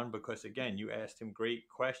come on because, again, you asked him great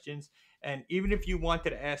questions. And even if you wanted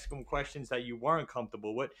to ask him questions that you weren't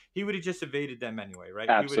comfortable with, he would have just evaded them anyway, right?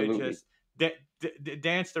 Absolutely. He would have just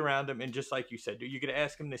danced around them, and just like you said, you're going to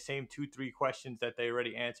ask him the same 2-3 questions that they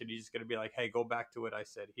already answered. He's just going to be like, hey, go back to what I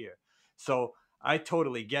said here. So I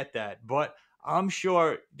totally get that, but I'm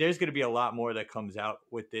sure there's going to be a lot more that comes out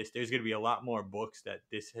with this. There's going to be a lot more books that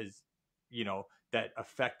this has, that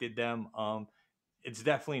affected them. It's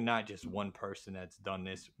definitely not just one person that's done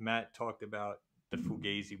this. Matt talked about the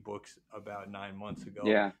Fugazi books about 9 months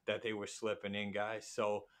ago that they were slipping in, guys.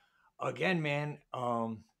 So again, man,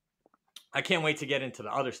 I can't wait to get into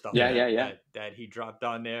the other stuff that he dropped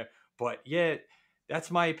on there. But yeah,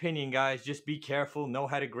 that's my opinion, guys. Just be careful. Know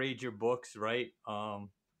how to grade your books, right? I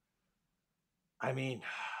mean,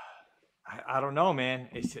 I don't know, man.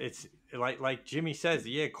 It's like Jimmy says,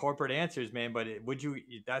 corporate answers, man. But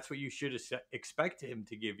that's what you should expect him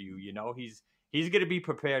to give you. He's going to be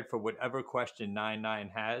prepared for whatever question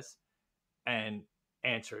 99 has and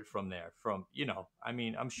answer it from there. I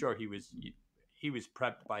mean, I'm sure he was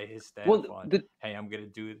prepped by his staff hey, I'm going to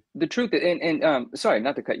do the truth. And sorry,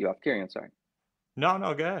 not to cut you off. Carry on. Sorry. No,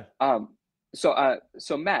 go ahead.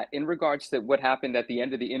 So Matt, in regards to what happened at the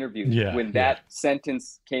end of the interview, when that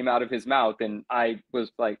sentence came out of his mouth, and I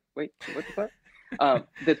was like, wait, what the fuck?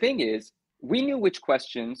 The thing is, we knew which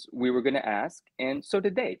questions we were going to ask, and so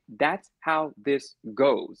did they. That's how this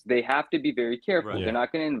goes. They have to be very careful. Right. They're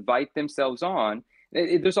not going to invite themselves on.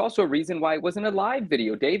 There's also a reason why it wasn't a live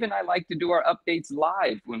video. Dave and I like to do our updates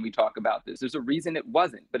live when we talk about this. There's a reason it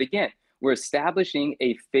wasn't. But again, we're establishing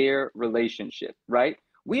a fair relationship, right?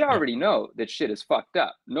 We already know that shit is fucked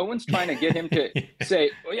up. No one's trying to get him to say,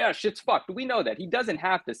 oh yeah, shit's fucked. We know that. He doesn't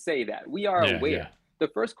have to say that. We are aware. Yeah. The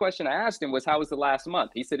first question I asked him was, how was the last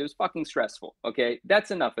month? He said it was fucking stressful. Okay, that's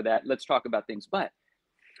enough of that. Let's talk about things. But,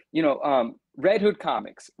 Red Hood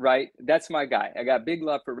Comics, right? That's my guy. I got big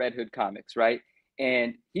love for Red Hood Comics, right?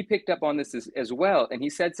 And he picked up on this as well. And he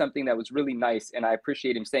said something that was really nice. And I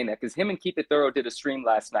appreciate him saying that, because him and Keep It Thorough did a stream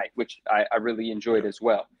last night, which I really enjoyed as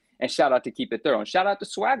well. And shout out to Keep It Thorough. And shout out to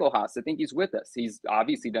Swaggle Haas. I think he's with us. He's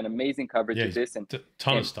obviously done amazing coverage of this. And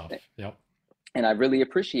ton of stuff. Yep. And I really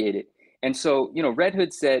appreciate it. And so, Red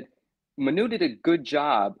Hood said, Manu did a good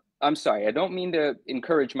job. I'm sorry, I don't mean to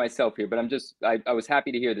encourage myself here, but I was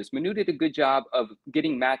happy to hear this. Manu did a good job of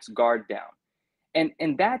getting Matt's guard down.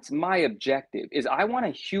 And that's my objective, is I want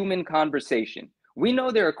a human conversation. We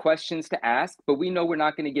know there are questions to ask, but we know we're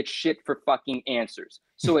not going to get shit for fucking answers.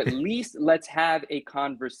 So at least let's have a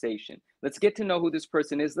conversation. Let's get to know who this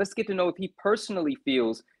person is. Let's get to know if he personally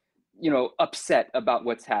feels, upset about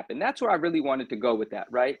what's happened. That's where I really wanted to go with that,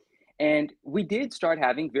 right? And we did start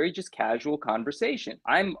having very just casual conversation.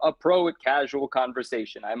 I'm a pro at casual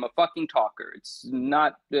conversation. I'm a fucking talker. It's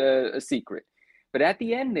not a secret. But at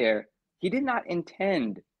the end there, he did not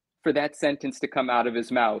intend for that sentence to come out of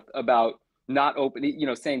his mouth about not opening,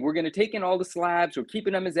 saying, we're going to take in all the slabs, we're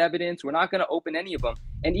keeping them as evidence, we're not going to open any of them.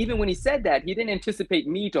 And even when he said that, he didn't anticipate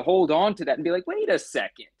me to hold on to that and be like, wait a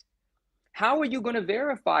second. How are you going to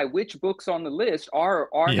verify which books on the list are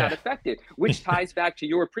not affected? Which ties back to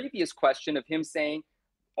your previous question of him saying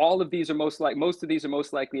most of these are most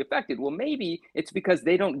likely affected. Well, maybe it's because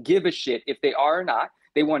they don't give a shit if they are or not.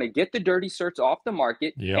 They want to get the dirty certs off the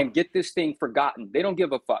market and get this thing forgotten. They don't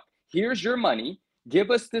give a fuck. Here's your money.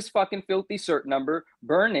 Give us this fucking filthy cert number.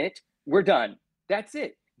 Burn it. We're done. That's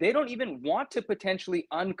it. They don't even want to potentially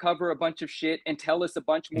uncover a bunch of shit and tell us a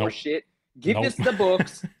bunch more shit. Give us the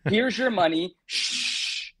books. Here's your money.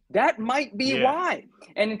 Shh. That might be why.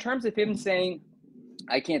 And in terms of him saying,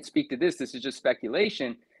 I can't speak to this, this is just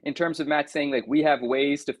speculation. In terms of Matt saying, like, we have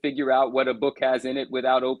ways to figure out what a book has in it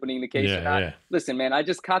without opening the case or not. Yeah. Listen, man, I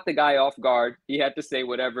just caught the guy off guard. He had to say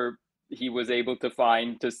whatever he was able to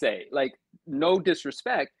find to say. Like, no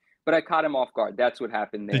disrespect, but I caught him off guard. That's what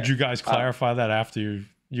happened there. Did you guys clarify that after you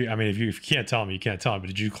I mean, if you can't tell me, you can't tell me, but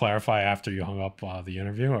did you clarify after you hung up the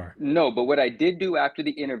interview? Or no, but what I did do after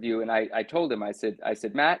the interview, and I told him, I said,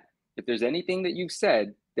 Matt, if there's anything that you've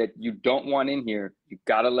said that you don't want in here, you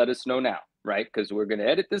got to let us know now. right? Because we're going to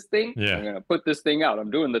edit this thing. Yeah. We're going to put this thing out.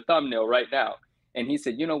 I'm doing the thumbnail right now. And he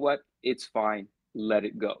said, you know what? It's fine. Let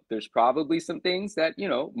it go. There's probably some things that, you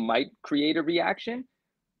know, might create a reaction,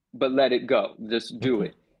 but let it go. Just do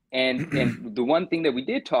it. And the one thing that we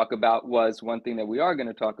did talk about was one thing that we are going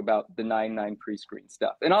to talk about, the 9-9 pre-screen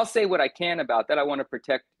stuff. And I'll say what I can about that. I want to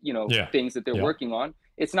protect, you know, things that they're working on.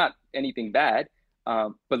 It's not anything bad.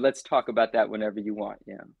 But let's talk about that whenever you want.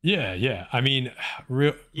 Yeah. I mean,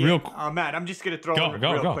 real. Matt, I'm just gonna throw in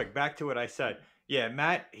real quick back to what I said. Yeah,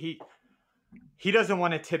 Matt, he doesn't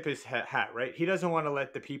want to tip his hat, right? He doesn't want to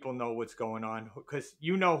let the people know what's going on, because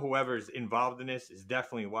you know whoever's involved in this is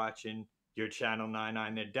definitely watching your channel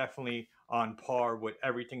 9-9. They're definitely on par with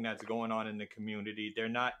everything that's going on in the community.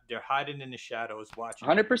 They're hiding in the shadows watching.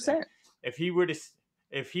 100%.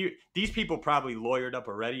 These people probably lawyered up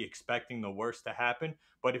already, expecting the worst to happen.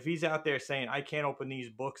 But if he's out there saying, I can't open these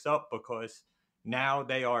books up because now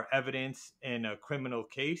they are evidence in a criminal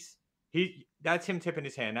case, that's him tipping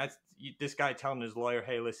his hand. That's this guy telling his lawyer,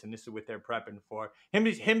 hey, listen, this is what they're prepping for.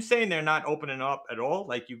 Him saying they're not opening up at all,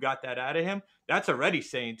 like you got that out of him, that's already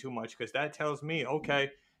saying too much, because that tells me, okay,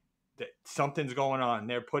 that something's going on.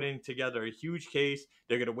 They're putting together a huge case.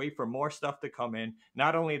 They're going to wait for more stuff to come in.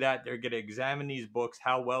 Not only that, they're going to examine these books,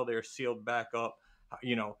 how well they're sealed back up,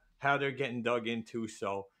 you know, how they're getting dug into.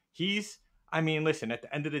 So listen, at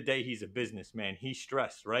the end of the day, he's a businessman. He's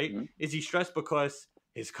stressed, right? Mm-hmm. Is he stressed because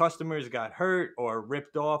his customers got hurt or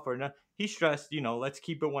ripped off or not? He's stressed, you know, let's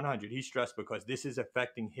keep it 100. He's stressed because this is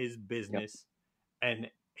affecting his business, and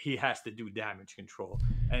he has to do damage control.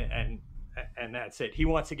 And that's it. He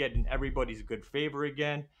wants to get in everybody's good favor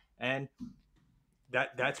again. And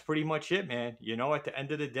that's pretty much it, man. You know, at the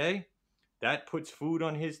end of the day, that puts food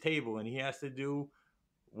on his table, and he has to do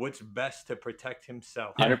what's best to protect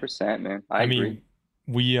himself. 100%, man. I agree.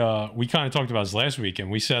 Mean, we kind of talked about this last week,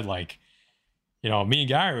 and we said, like, you know, me and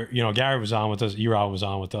Gary, you know, Gary was on with us, Erod was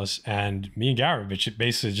on with us, and me and Gary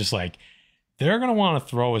basically just like, they're going to want to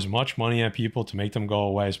throw as much money at people to make them go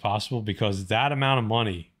away as possible, because that amount of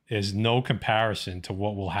money is no comparison to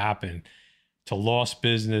what will happen to lost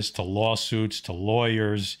business, to lawsuits, to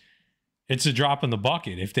lawyers. It's a drop in the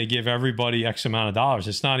bucket. If they give everybody X amount of dollars,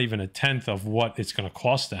 it's not even a tenth of what it's going to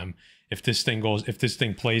cost them if this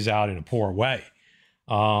thing plays out in a poor way.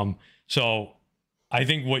 So I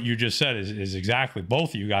think what you just said is exactly, both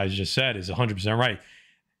of you guys just said is 100% right.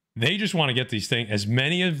 They just want to get these things, as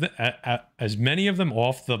many of them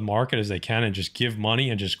off the market as they can, and just give money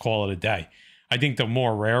and just call it a day. I think the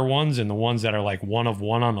more rare ones and the ones that are like one of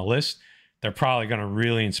one on the list, they're probably going to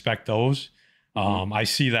really inspect those. I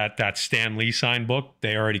see that Stan Lee signed book,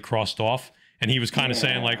 they already crossed off, and he was kind of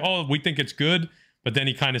saying like, oh, we think it's good. But then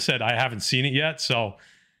he kind of said, I haven't seen it yet. So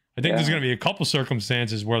I think there's going to be a couple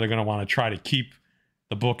circumstances where they're going to want to try to keep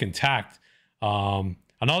the book intact.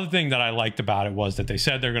 Another thing that I liked about it was that they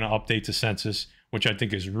said they're going to update the census, which I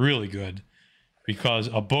think is really good, because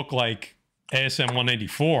a book like ASM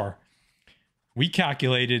 194, we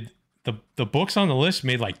calculated the books on the list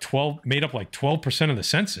made up like 12% of the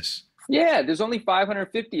census. Yeah, there's only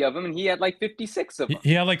 550 of them, and he had like 56 of them.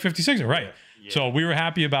 He had like 56, right? Yeah. So we were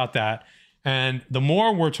happy about that. And the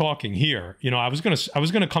more we're talking here, you know, I was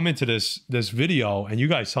gonna come into this video, and you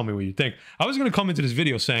guys tell me what you think. I was gonna come into this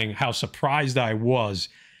video saying how surprised I was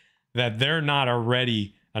that they're not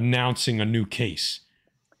already announcing a new case.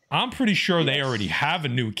 I'm pretty sure they already have a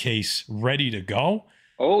new case ready to go.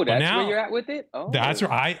 Oh, that's where you're at with it? Oh, that's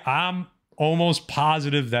where I'm almost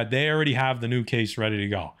positive that they already have the new case ready to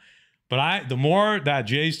go. But the more that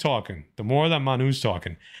Jay's talking, the more that Manu's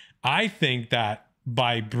talking, I think that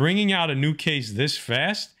by bringing out a new case this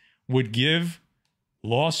fast would give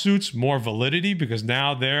lawsuits more validity, because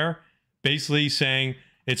now they're basically saying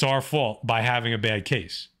it's our fault by having a bad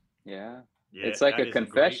case. Yeah it's like a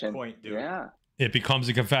confession. A great point, dude. Yeah, it becomes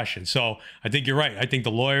a confession. So I think you're right. I think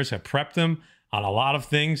the lawyers have prepped them on a lot of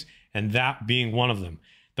things, and that being one of them.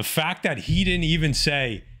 The fact that he didn't even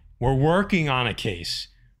say we're working on a case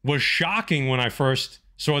was shocking when I first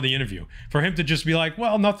saw the interview. For him to just be like,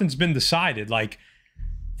 well, nothing's been decided. Like,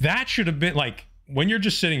 that should have been like, when you're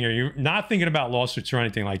just sitting here, you're not thinking about lawsuits or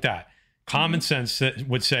anything like that. Common sense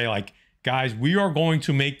would say, like, guys, we are going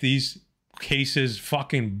to make these cases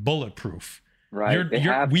fucking bulletproof.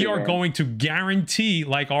 Right. We are going to guarantee,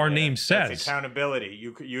 like our name says. That's accountability.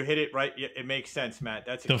 You hit it right. It makes sense, Matt.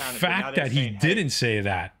 That's the fact that he didn't say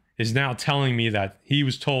that is now telling me that he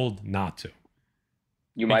was told not to.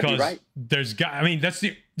 You might be right. That's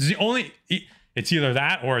the only. It's either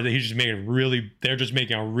that or they're just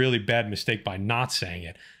making a really bad mistake by not saying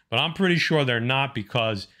it. But I'm pretty sure they're not,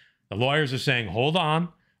 because the lawyers are saying, hold on,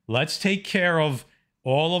 let's take care of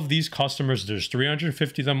all of these customers, there's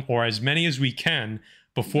 350 of them or as many as we can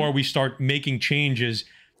before we start making changes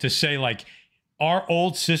to say like our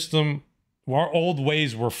old system, our old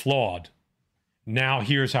ways were flawed. Now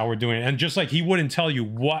here's how we're doing it. And just like he wouldn't tell you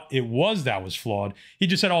what it was that was flawed, he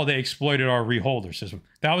just said, oh, they exploited our Reholder system.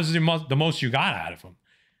 That was the most you got out of him.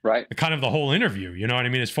 Right. Kind of the whole interview, you know what I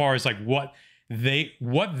mean? As far as like what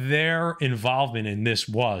their involvement in this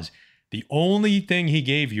was. The only thing he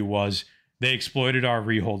gave you was they exploited our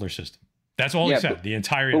Reholder system. That's all he said, the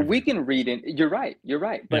entire interview. But we can read in. You're right.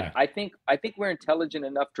 But yeah. I think we're intelligent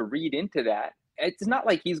enough to read into that. It's not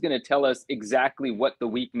like he's going to tell us exactly what the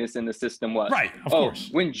weakness in the system was. Right, of course.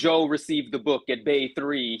 When Joe received the book at Bay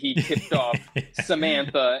 3, he tipped off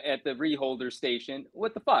Samantha at the Reholder station.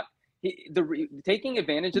 What the fuck? Taking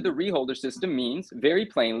advantage of the Reholder system means, very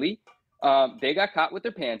plainly, they got caught with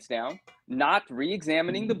their pants down, not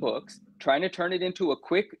re-examining the books, trying to turn it into a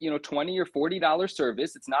quick, $20 or $40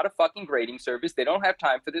 service. It's not a fucking grading service. They don't have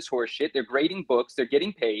time for this horse shit. They're grading books. They're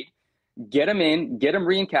getting paid. Get them in, get them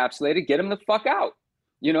re-encapsulated, get them the fuck out.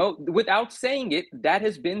 Without saying it, that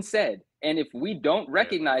has been said. And if we don't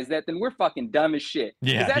recognize that, then we're fucking dumb as shit.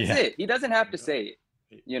 Yeah, that's it. He doesn't have to say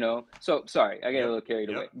it, So, sorry, I got a little carried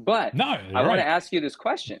away. But no, I want to ask you this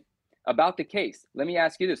question about the case. Let me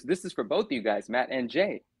ask you this. This is for both of you guys, Matt and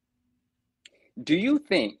Jay. Do you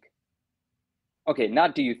think,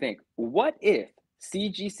 not do you think, what if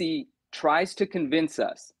CGC tries to convince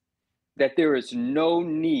us that there is no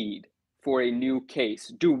need for a new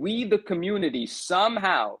case? Do we, the community,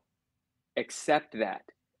 somehow accept that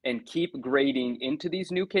and keep grading into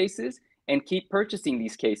these new cases and keep purchasing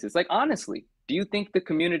these cases? Like, honestly, do you think the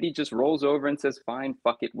community just rolls over and says, fine,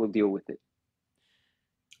 fuck it, we'll deal with it?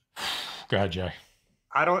 Go ahead, Jay.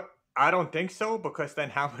 I don't think so, because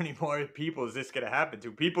then how many more people is this going to happen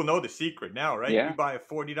to? People know the secret now, right? Yeah. You buy a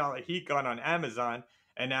 $40 heat gun on Amazon,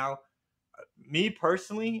 and now, me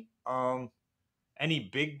personally,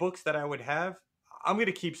 any big books that I would have, I'm going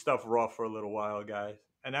to keep stuff raw for a little while, guys.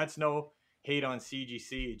 And that's no hate on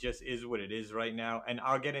CGC. It just is what it is right now. And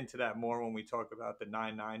I'll get into that more when we talk about the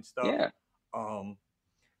 9.9 stuff. Yeah.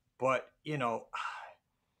 But,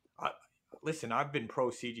 listen, I've been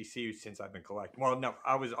pro CGC since I've been collecting. Well, no,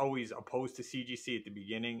 I was always opposed to CGC at the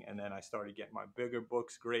beginning. And then I started getting my bigger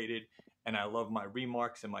books graded. And I love my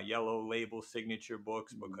remarks and my yellow label signature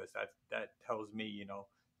books, because that tells me,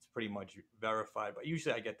 it's pretty much verified. But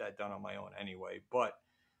usually I get that done on my own anyway. But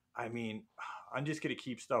I mean, I'm just going to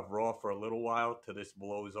keep stuff raw for a little while till this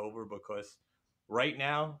blows over, because right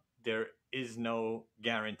now there is no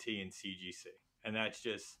guarantee in CGC. And that's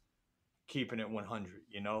just keeping it 100,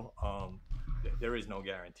 there is no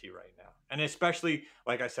guarantee right now. And especially,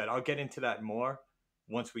 like I said, I'll get into that more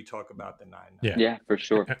once we talk about the 9.9. Yeah, for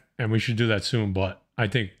sure. And we should do that soon. But I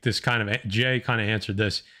think Jay kind of answered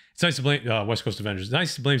this. It's nice to blame West Coast Avengers. It's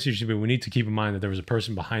nice to blame CGC, but we need to keep in mind that there was a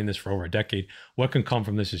person behind this for over a decade. What can come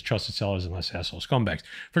from this is trusted sellers and less asshole scumbags.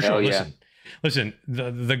 For sure. Listen,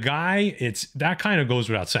 the guy, it's that kind of goes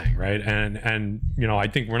without saying, right? And I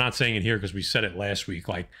think we're not saying it here because we said it last week.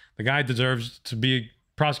 Like, the guy deserves to be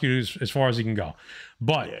prosecuted as far as he can go.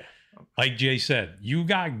 But like Jay said, you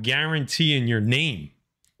got guarantee in your name.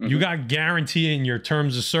 You got guarantee in your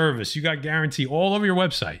terms of service. You got guarantee all over your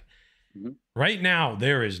website. Right now,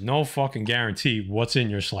 there is no fucking guarantee what's in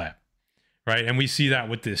your slab, right? And we see that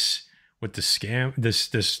with the scam, this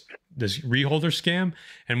Reholder scam,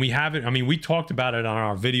 and we have it. I mean, we talked about it on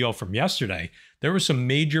our video from yesterday. There were some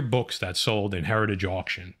major books that sold in Heritage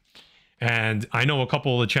Auction, and I know a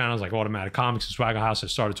couple of the channels like Automatic Comics and Swagger House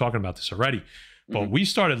have started talking about this already. But we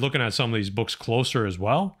started looking at some of these books closer as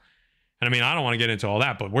well. And I mean, I don't want to get into all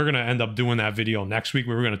that, but we're going to end up doing that video next week.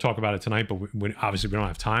 We were going to talk about it tonight, but obviously we don't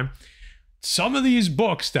have time. Some of these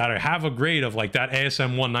books that have a grade of like that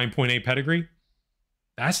ASM 1 9.8 pedigree,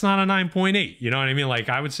 that's not a 9.8. You know what I mean? Like,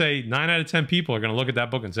 I would say 9 out of 10 people are going to look at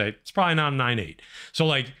that book and say, it's probably not a 9.8. So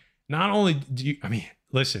like, not only do you, I mean,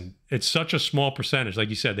 listen, it's such a small percentage. Like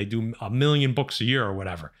you said, they do 1 million books a year or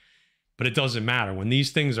whatever, but it doesn't matter. When these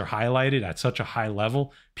things are highlighted at such a high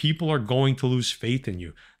level, people are going to lose faith in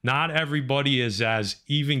you. Not everybody is as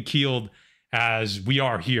even keeled as we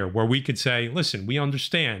are here, where we could say, listen, we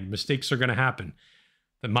understand mistakes are going to happen.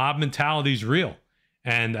 The mob mentality is real.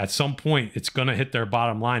 And at some point it's going to hit their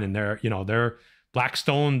bottom line, and they're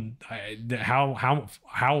Blackstone.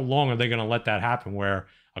 How long are they going to let that happen where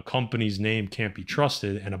a company's name can't be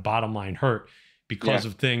trusted and a bottom line hurt because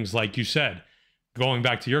of things like you said? Going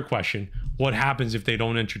back to your question, what happens if they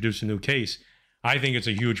don't introduce a new case? I think it's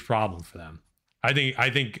a huge problem for them. I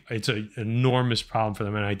think it's an enormous problem for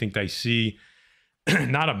them. And I think they see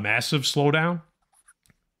not a massive slowdown,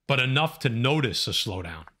 but enough to notice a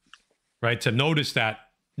slowdown, right? To notice that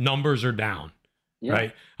numbers are down,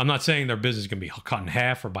 right? I'm not saying their business can be cut in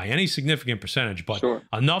half or by any significant percentage, but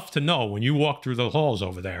enough to know when you walk through the halls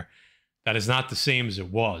over there that is not the same as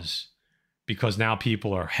it was, because now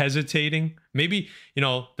people are hesitating. Maybe, you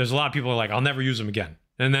know, there's a lot of people who are like, I'll never use them again.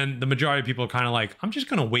 And then the majority of people are kind of like, I'm just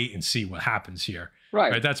going to wait and see what happens here.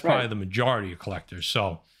 Right. That's probably the majority of collectors.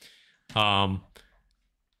 So,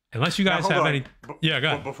 unless you guys have any, go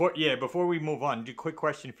ahead. Before we move on, quick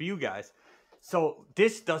question for you guys. So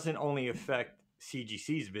this doesn't only affect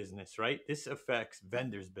CGC's business, right? This affects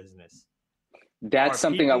vendors' business. That's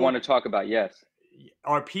something I want to talk about. Yes.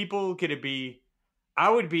 Are people going to be? I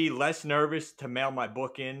would be less nervous to mail my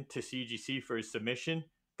book in to CGC for a submission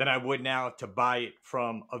than I would now to buy it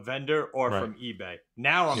from a vendor or from eBay.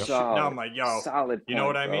 Now I'm like, yo, solid you know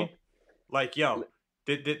what I mean? Like, yo,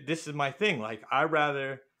 this is my thing. Like, I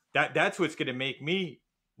rather that's what's going to make me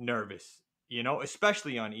nervous, you know,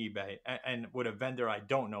 especially on eBay and with a vendor I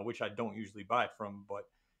don't know, which I don't usually buy from.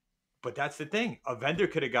 But that's the thing. A vendor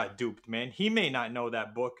could have got duped, man. He may not know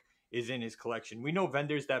that book is in his collection. We know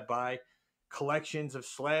vendors that buy collections of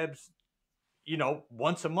slabs, you know,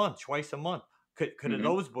 once a month, twice a month. Could have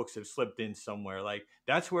those books have slipped in somewhere? Like,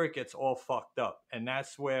 that's where it gets all fucked up, and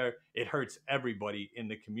that's where it hurts everybody in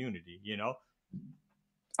the community, you know.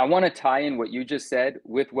 I want to tie in what you just said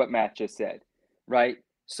with what Matt just said, right?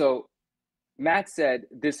 So Matt said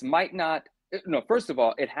this might not, no, first of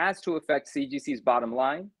all, it has to affect CGC's bottom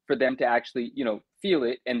line for them to actually, you know, feel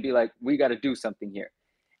it and be like, we got to do something here.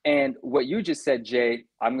 And what you just said, Jay,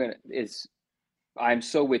 I'm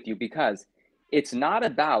so with you, because it's not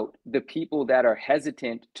about the people that are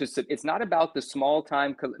hesitant to, it's not about the small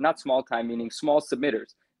time, not small time, meaning small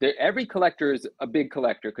submitters. Every collector is a big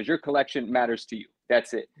collector because your collection matters to you.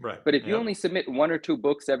 That's it. Right. But if you only submit 1 or 2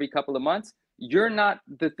 books every couple of months, you're not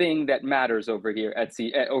the thing that matters over here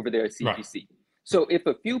over there at CGC. Right. So if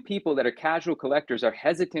a few people that are casual collectors are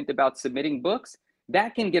hesitant about submitting books,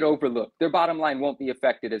 that can get overlooked. Their bottom line won't be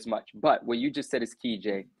affected as much. But what you just said is key,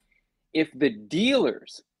 Jay. If the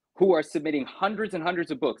dealers who are submitting hundreds and hundreds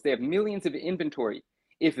of books, they have millions of inventory,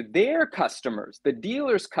 if their customers, the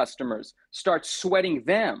dealers' customers, start sweating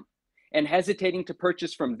them and hesitating to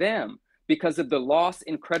purchase from them because of the loss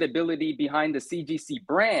in credibility behind the CGC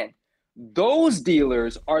brand, those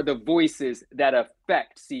dealers are the voices that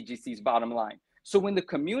affect CGC's bottom line. So when the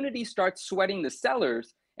community starts sweating the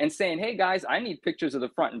sellers and saying, hey guys, I need pictures of the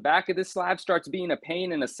front and back of this slab, starts being a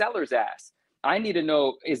pain in a seller's ass. I need to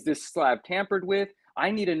know, is this slab tampered with?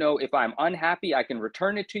 I need to know if I'm unhappy, I can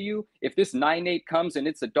return it to you. If this 9.8 comes and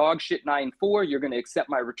it's a dog shit 9.4, you're going to accept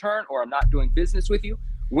my return or I'm not doing business with you.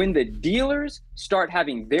 When the dealers start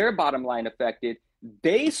having their bottom line affected,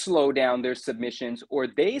 they slow down their submissions or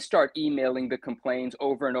they start emailing the complaints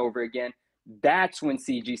over and over again. That's when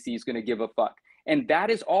CGC is going to give a fuck. And that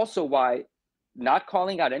is also why, not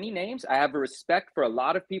calling out any names, I have a respect for a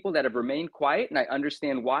lot of people that have remained quiet, and I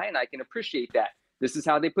understand why, and I can appreciate that. This is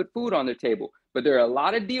how they put food on their table. But there are a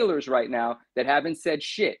lot of dealers right now that haven't said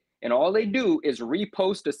shit. And all they do is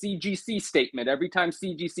repost a CGC statement every time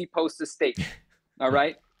CGC posts a statement. All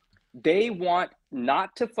right? They want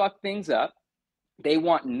not to fuck things up. They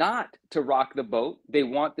want not to rock the boat. They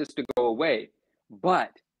want this to go away.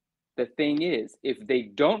 But the thing is, if they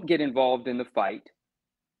don't get involved in the fight,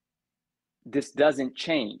 this doesn't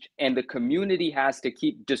change. And the community has to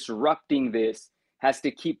keep disrupting this, has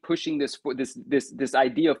to keep pushing this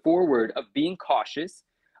idea forward of being cautious,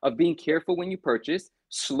 of being careful when you purchase,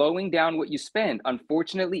 slowing down what you spend.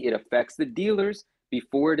 Unfortunately, it affects the dealers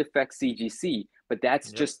before it affects CGC, but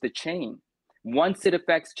that's just the chain. Once it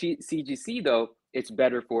affects CGC, though, it's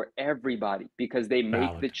better for everybody because they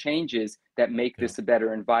make the changes that make this a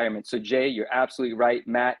better environment. So, Jay, you're absolutely right.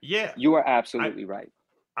 Matt, you are absolutely right.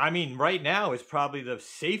 I mean, right now is probably the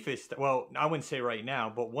safest. Well, I wouldn't say right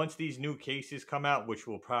now, but once these new cases come out, which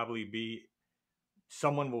will probably be,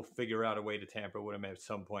 someone will figure out a way to tamper with them at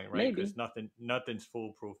some point, right? Because nothing's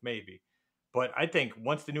foolproof, maybe. But I think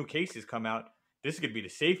once the new cases come out, this is going to be the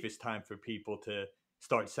safest time for people to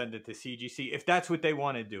start sending it to CGC if that's what they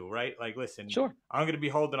want to do, right? Like, listen, I'm going to be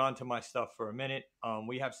holding on to my stuff for a minute.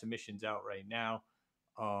 We have submissions out right now.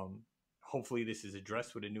 Hopefully this is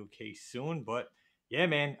addressed with a new case soon, but yeah,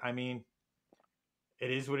 man, I mean,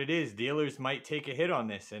 it is what it is. Dealers might take a hit on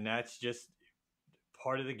this, and that's just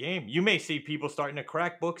part of the game. You may see people starting to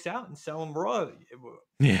crack books out and sell them raw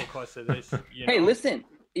because of this. Hey, listen,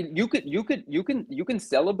 you can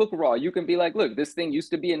sell a book raw. You can be like, look, this thing used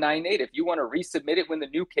to be a 9.8. If you want to resubmit it when the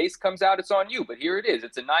new case comes out, it's on you. But here it is.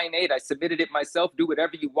 It's a 9.8. I submitted it myself. Do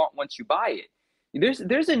whatever you want once you buy it.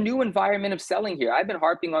 There's a new environment of selling here. I've been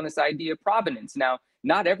harping on this idea of provenance. Now,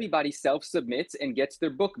 not everybody self-submits and gets their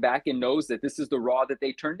book back and knows that this is the raw that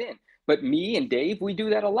they turned in. But me and Dave, we do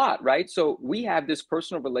that a lot, right? So we have this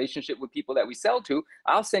personal relationship with people that we sell to.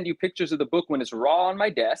 I'll send you pictures of the book when it's raw on my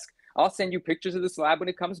desk. I'll send you pictures of the slab when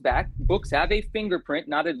it comes back. Books have a fingerprint,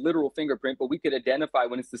 not a literal fingerprint, but we could identify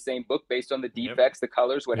when it's the same book based on the defects, the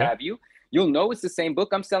colors, what have you. You'll know it's the same book.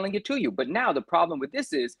 I'm selling it to you. But now the problem with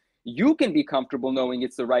this is you can be comfortable knowing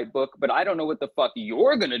it's the right book, but I don't know what the fuck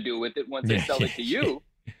you're going to do with it once I sell it to you.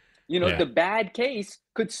 You know, the bad case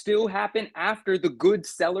could still happen after the good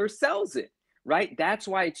seller sells it, right? That's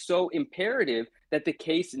why it's so imperative that the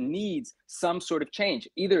case needs some sort of change.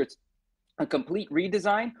 Either it's a complete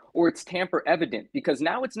redesign or it's tamper evident, because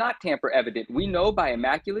now it's not tamper evident. We know by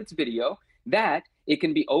Immaculate's video that it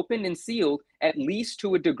can be opened and sealed at least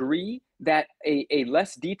to a degree that a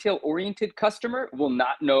less detail-oriented customer will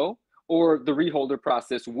not know, or the reholder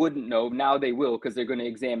process wouldn't know. Now they will, because they're going to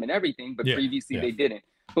examine everything, but previously they didn't.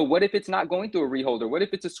 But what if it's not going through a reholder? What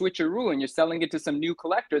if it's a switcheroo and you're selling it to some new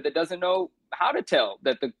collector that doesn't know how to tell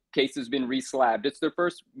that the case has been reslabbed? It's their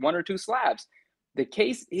first 1 or 2 slabs. The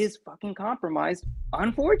case is fucking compromised,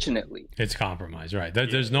 unfortunately. It's compromised, right?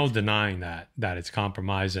 There's no denying that it's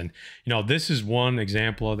compromised. And, you know, this is one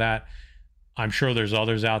example of that. I'm sure there's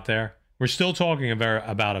others out there. We're still talking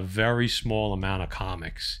about a very small amount of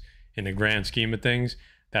comics in the grand scheme of things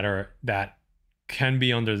that can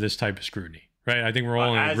be under this type of scrutiny, right? I think we're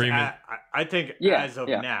all in agreement. I think as of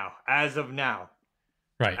now.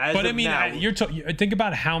 Right. But I mean, think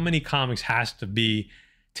about how many comics has to be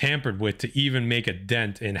tampered with to even make a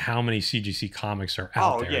dent in how many CGC comics are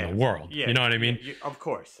out there in the world. You know what I mean? Of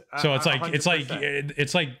course. So it's like it's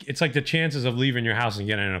like the chances of leaving your house and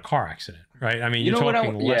getting in a car accident, right? I mean, you're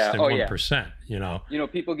talking less than 1%. You know,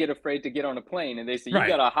 people get afraid to get on a plane, and they say you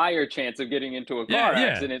got a higher chance of getting into a car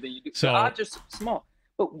accident than you do. So the odds are small.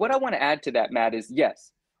 But what I want to add to that, Matt, is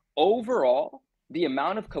yes, overall, the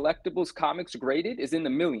amount of collectibles comics graded is in the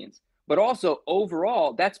millions. But also,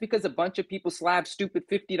 overall, that's because a bunch of people slab stupid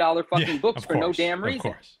 $50 fucking books for no damn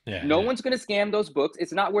reason. No one's going to scam those books.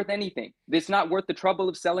 It's not worth anything. It's not worth the trouble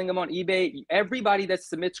of selling them on eBay. Everybody that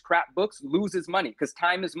submits crap books loses money because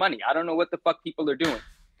time is money. I don't know what the fuck people are doing.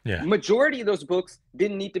 Majority of those books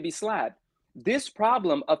didn't need to be slabbed. This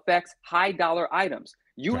problem affects high dollar items.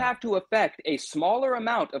 You have to affect a smaller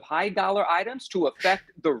amount of high dollar items to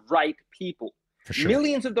affect the right people.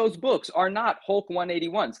 Millions of those books are not Hulk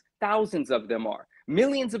 181s. Thousands of them are.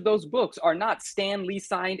 Millions of those books are not Stan Lee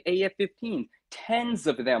signed AF-15. Tens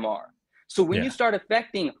of them are. So when you start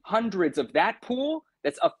affecting hundreds of that pool,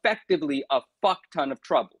 that's effectively a fuck ton of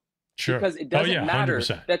trouble. Because it doesn't matter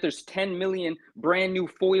 100%. That there's 10 million brand new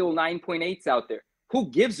foil 9.8s out there. Who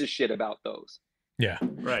gives a shit about those?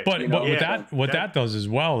 But what that does as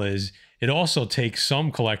well is it also takes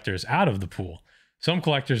some collectors out of the pool. Some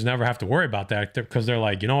collectors never have to worry about that because they're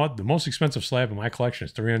like, you know what, the most expensive slab in my collection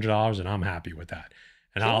is $300, and I'm happy with that.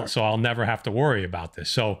 And I'll never have to worry about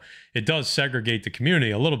this. So it does segregate the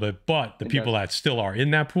community a little bit, but the people that still are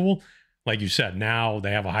in that pool, like you said, now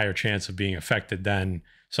they have a higher chance of being affected than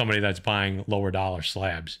somebody that's buying lower dollar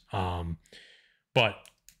slabs. But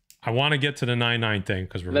I want to get to the 9.9 thing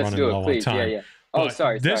because we're running low on time.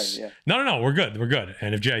 Sorry. No, we're good.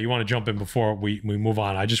 And if Jay, you want to jump in before we move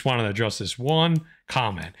on, I just wanted to address this one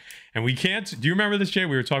comment. And we can't, do you remember this, Jay?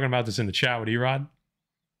 We were talking about this in the chat with Erod.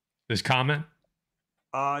 This comment?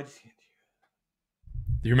 Do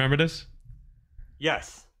you remember this?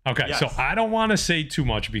 Yes. Okay, so I don't want to say too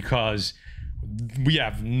much because we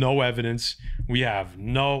have no evidence. We have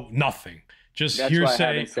nothing. Just hearsay. That's why I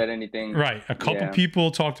haven't said anything. Right. A couple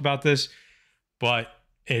people talked about this, but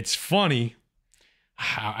it's funny.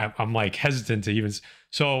 I'm like hesitant to even.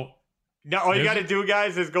 So now all you got to do,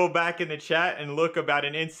 guys, is go back in the chat and look about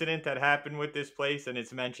an incident that happened with this place, and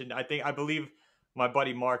it's mentioned. I believe my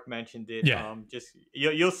buddy Mark mentioned it. Just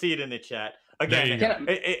you'll see it in the chat again.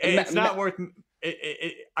 It's not worth.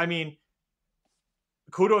 I mean,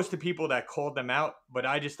 kudos to people that called them out, but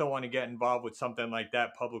I just don't want to get involved with something like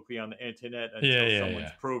that publicly on the internet until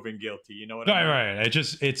someone's proven guilty. You know what I mean?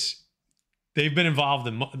 Right. They've been involved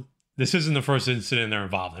in. This isn't the first incident they're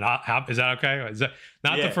involved in. Is that okay? Is that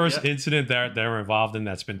not the first incident they're involved in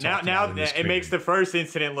that's been talked about? Now it makes the first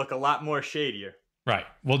incident look a lot more shadier. Right.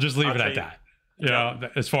 We'll just leave it at that. You know,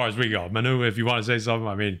 as far as we go. Manu, if you want to say something,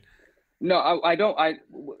 I mean. No, I don't.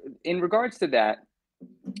 In regards to that,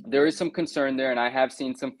 there is some concern there, and I have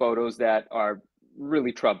seen some photos that are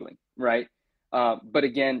really troubling, right? But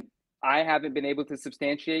again, I haven't been able to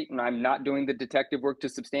substantiate, and I'm not doing the detective work to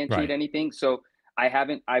substantiate anything. So I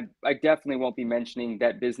definitely won't be mentioning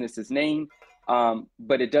that business's name.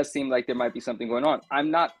 But it does seem like there might be something going on.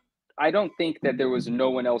 I don't think that there was no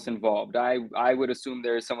one else involved. I would assume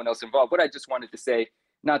there is someone else involved. What I just wanted to say,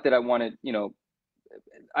 not that I wanted,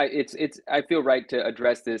 I feel right to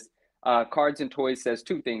address this. Cards and Toys says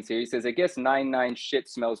two things here. He says, I guess 99 shit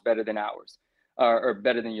smells better than ours, or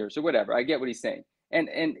better than yours, or whatever. I get what he's saying.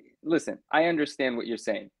 And listen, I understand what you're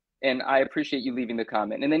saying, and I appreciate you leaving the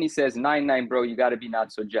comment. And then he says, 99, bro, you got to be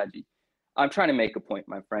not so judgy. I'm trying to make a point,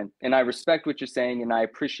 my friend, and I respect what you're saying, and I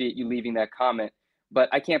appreciate you leaving that comment, but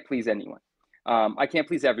I can't please anyone. I can't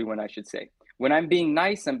please everyone, I should say. When I'm being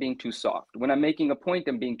nice, I'm being too soft. When I'm making a point,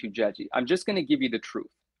 I'm being too judgy. I'm just going to give you the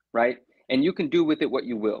truth, right? And you can do with it what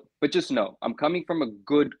you will. But just know, I'm coming from a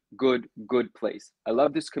good place. I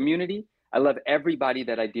love this community. I love everybody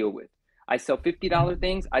that I deal with. I sell $50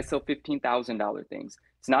 things. I sell $15,000 things.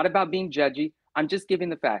 It's not about being judgy. I'm just giving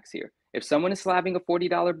the facts here. If someone is slabbing a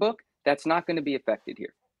 $40 book, that's not going to be affected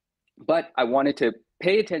here. But I wanted to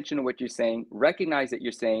pay attention to what you're saying, recognize that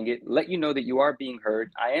you're saying it, let you know that you are being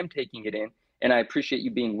heard. I am taking it in, and I appreciate you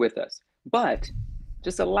being with us. But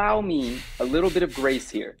just allow me a little bit of grace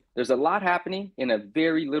here. There's a lot happening in a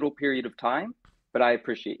very little period of time, but I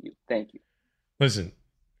appreciate you. Thank you. Listen,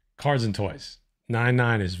 Cards and Toys.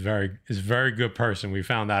 99 is very good person. We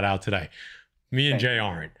found that out today. Me and Jay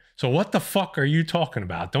aren't. So what the fuck are you talking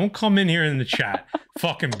about? Don't come in here in the chat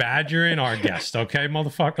fucking badgering our guest, okay,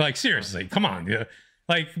 motherfucker? Like, seriously, come on.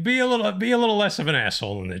 Like, be a little less of an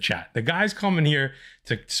asshole in the chat. The guy's coming here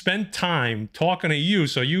to spend time talking to you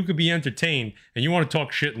so you could be entertained, and you want to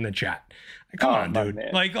talk shit in the chat. Come on, dude. Man.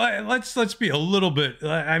 Like, let's be a little bit.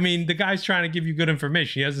 I mean, the guy's trying to give you good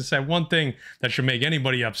information. He hasn't said one thing that should make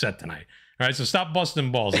anybody upset tonight. All right, so stop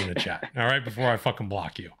busting balls in the chat, all right, before I fucking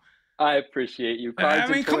block you. I appreciate you. I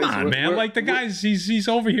mean, come on, man. Like, the guy's, he's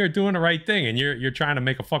over here doing the right thing, and you're trying to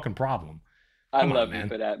make a fucking problem. I love you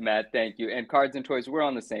for that, Matt. Thank you. And Cards and Toys, we're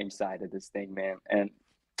on the same side of this thing, man. And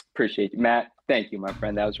appreciate you, Matt. Thank you, my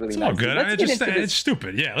friend. That was really nice. Oh, good. It's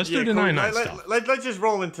stupid. Yeah, let's do the 99 stuff. Let's just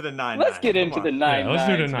roll into the 99. Let's get into the 99. Yeah, let's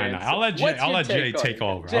do the 99. I'll let Jay take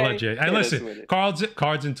over. I'll let Jay. Hey, listen,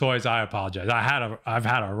 Cards and Toys, I apologize. I've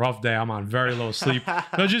had a rough day. I'm on very low sleep.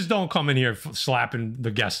 So just don't come in here slapping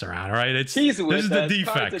the guest around, all right? This is the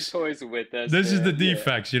defects. Cards and Toys with us. This is the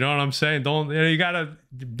defects. You know what I'm saying? You gotta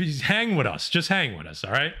hang with us. Just hang with us,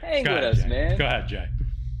 all right? Hang with us, man. Go ahead, Jay.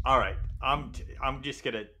 All right. I'm just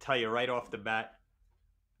gonna tell you right off the bat,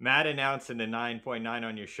 Matt announcing the 9.9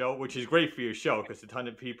 on your show, which is great for your show because a ton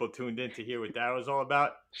of people tuned in to hear what that was all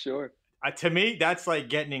about. Sure. To me, that's like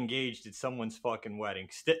getting engaged at someone's fucking wedding.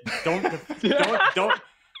 Don't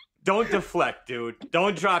deflect, dude.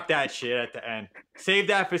 Don't drop that shit at the end. Save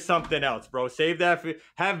that for something else, bro. Save that for.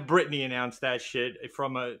 Have Brittany announce that shit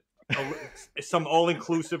from some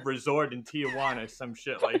all-inclusive resort in Tijuana, some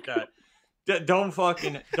shit like that.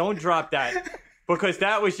 Don't drop that, because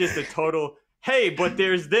that was just a total, hey, but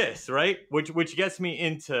there's this, right? Which gets me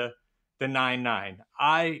into the 99.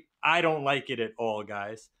 I don't like it at all,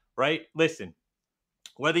 guys, right? Listen,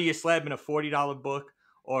 whether you're slabbing a $40 book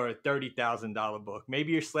or a $30,000 book,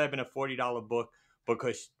 maybe you're slabbing a $40 book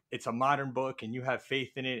because it's a modern book and you have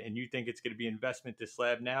faith in it and you think it's going to be an investment to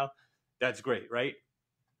slab now. That's great, right?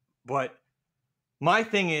 But my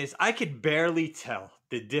thing is, I could barely tell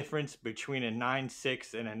the difference between a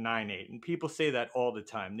 9.6 and a 9.8. And people say that all the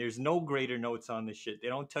time. There's no grader notes on this shit. They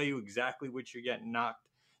don't tell you exactly what you're getting knocked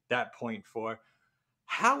that point for.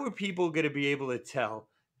 How are people going to be able to tell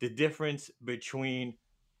the difference between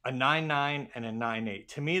a 9.9 and a 9.8?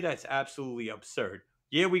 To me, that's absolutely absurd.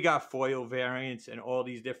 Yeah, we got foil variants and all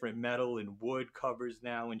these different metal and wood covers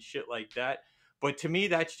now and shit like that. But to me,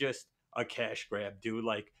 that's just a cash grab, dude.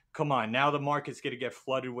 Like, come on, now the market's going to get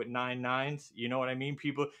flooded with 9.9s. You know what I mean?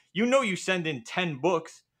 People, you send in 10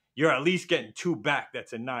 books, you're at least getting 2 back.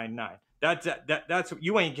 That's a 9.9. That's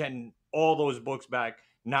you ain't getting all those books back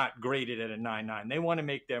not graded at a 9.9. They want to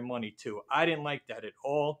make their money too. I didn't like that at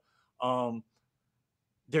all.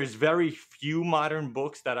 There's very few modern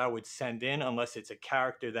books that I would send in unless it's a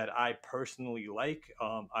character that I personally like.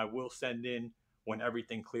 I will send in when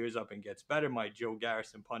everything clears up and gets better, my Joe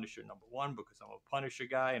Garrison Punisher #1, because I'm a Punisher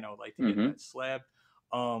guy and I would like to get that slabbed.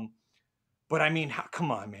 But I mean, come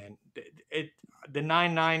on, man. The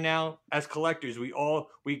 9.9 now, as collectors, we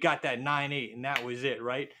got that 9.8 and that was it,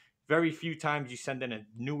 right? Very few times you send in a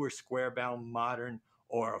newer square bound modern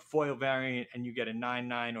or a foil variant and you get a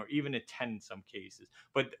 9.9 or even a 10 in some cases.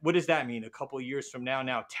 But what does that mean? A couple of years from now,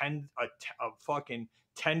 a fucking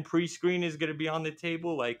 10 pre-screen is going to be on the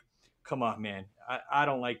table? Like, come on, man. I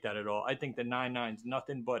don't like that at all. I think the 9.9 is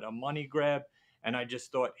nothing but a money grab. And I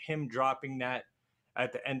just thought him dropping that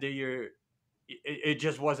at the end of your it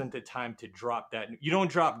just wasn't the time to drop that. You don't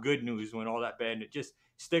drop good news when all that bad news. Just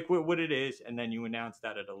stick with what it is, and then you announce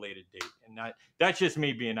that at a later date. And that's just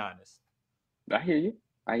me being honest. I hear you.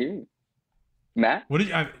 I hear you. Matt? What did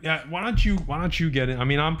you, why don't you get in? I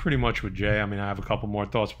mean, I'm pretty much with Jay. I mean, I have a couple more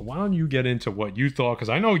thoughts, but why don't you get into what you thought? Because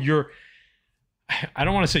I know I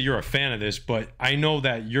don't want to say you're a fan of this, but I know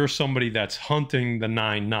that you're somebody that's hunting the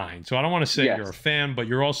 9-9. So I don't want to say Yes. you're a fan, but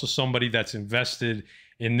you're also somebody that's invested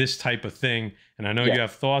in this type of thing. And I know Yes. you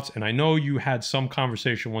have thoughts, and I know you had some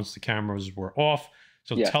conversation once the cameras were off.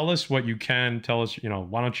 So Yes. tell us what you can. Tell us,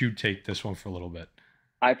 why don't you take this one for a little bit?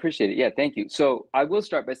 I appreciate it. Yeah, thank you. So I will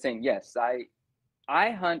start by saying, yes,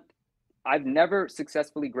 I've never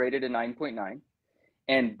successfully graded a 9.9.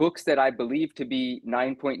 And books that I believe to be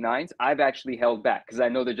 9.9s, I've actually held back because I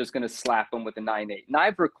know they're just going to slap them with a 9.8. And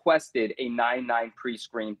I've requested a 9.9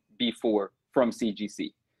 pre-screen before from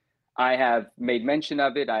CGC. I have made mention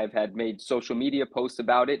of it. I've had made social media posts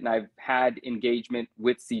about it, and I've had engagement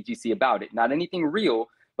with CGC about it. Not anything real,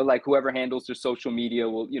 but like whoever handles their social media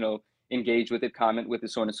will, engage with it, comment with it,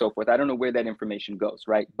 so on and so forth. I don't know where that information goes,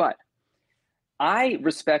 right? But I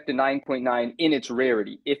respect a 9.9 in its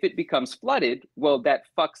rarity. If it becomes flooded, well, that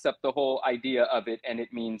fucks up the whole idea of it, and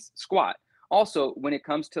it means squat. Also, when it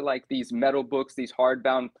comes to like these metal books, these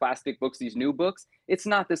hardbound plastic books, these new books, it's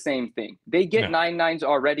not the same thing. They get 9.9s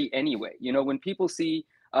already anyway. When people see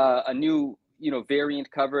a new,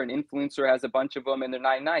 variant cover, an influencer has a bunch of them and they're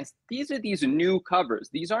 9.9s, these are these new covers.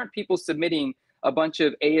 These aren't people submitting a bunch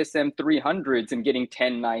of ASM 300s and getting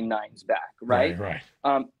 10 9.9s back, right? Right.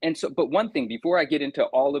 But one thing, before I get into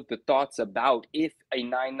all of the thoughts about if a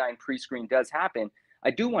 9.9 pre-screen does happen,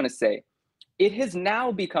 I do want to say, it has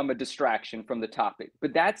now become a distraction from the topic,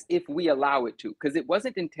 but that's if we allow it to, because it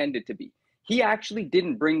wasn't intended to be. He actually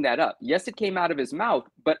didn't bring that up. Yes, it came out of his mouth,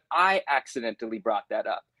 but I accidentally brought that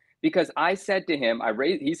up because I said to him,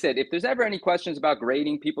 he said, if there's ever any questions about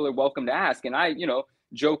grading, people are welcome to ask. And I,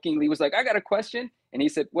 jokingly was like, I got a question. And he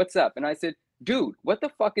said, what's up? And I said, dude, what the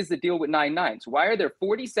fuck is the deal with 9.9s? Why are there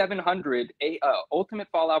 4,700 Ultimate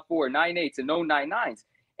Fallout 4 9.8s and no 9.9s?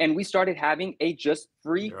 And we started having a just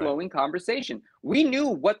free-flowing conversation. We knew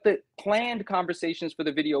what the planned conversations for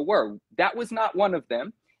the video were. That was not one of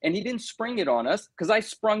them. And he didn't spring it on us because I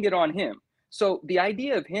sprung it on him. So the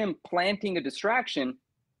idea of him planting a distraction,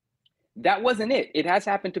 that wasn't it. It has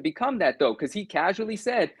happened to become that, though, because he casually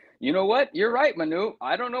said, you know what? You're right, Manu.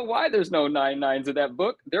 I don't know why there's no 9.9s in that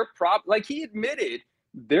book. They're like he admitted,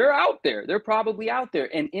 they're out there. They're probably out there.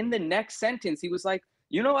 And in the next sentence, he was like,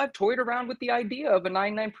 I've toyed around with the idea of a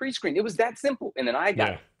 9.9 pre-screen. It was that simple. And then I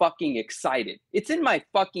got fucking excited. It's in my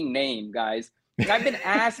fucking name, guys. And I've been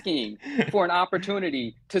asking for an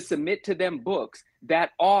opportunity to submit to them books that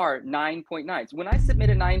are 9.9s. When I submit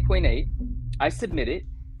a 9.8, I submit it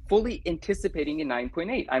fully anticipating a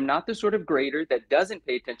 9.8. I'm not the sort of grader that doesn't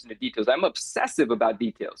pay attention to details. I'm obsessive about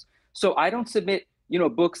details. So I don't submit,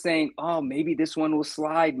 books saying, oh, maybe this one will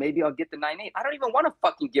slide. Maybe I'll get the 9.8. I don't even want a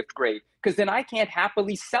fucking gift grade because then I can't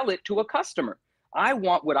happily sell it to a customer. I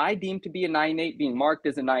want what I deem to be a 9.8 being marked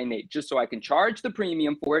as a 9.8 just so I can charge the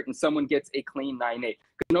premium for it and someone gets a clean 9.8. Because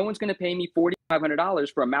no one's going to pay me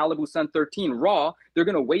 $4,500 for a Malibu Sun 13 raw. They're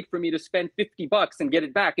going to wait for me to spend $50 and get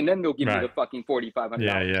it back, and then they'll give me the fucking $4,500.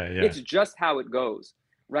 Yeah. It's just how it goes,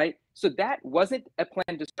 right? So that wasn't a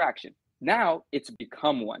planned distraction. Now it's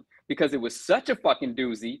become one because it was such a fucking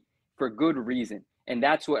doozy for good reason. And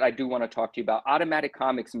that's what I do want to talk to you about. Automatic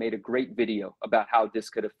Comics made a great video about how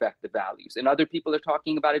this could affect the values. And other people are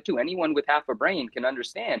talking about it too. Anyone with half a brain can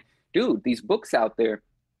understand, dude, these books out there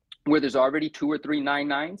where there's already 2 or 3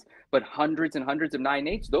 9.9s, but hundreds and hundreds of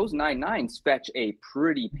 9.8s, those 9.9s fetch a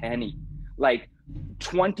pretty penny, like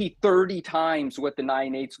 20, 30 times what the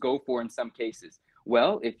 9.8s go for in some cases.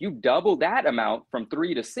 Well, if you double that amount from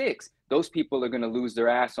 3 to 6, those people are going to lose their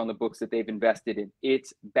ass on the books that they've invested in.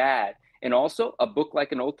 It's bad. And also a book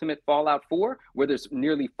like an Ultimate Fallout 4, where there's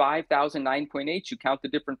nearly 5,000 9.8s, you count the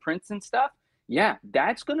different prints and stuff. Yeah,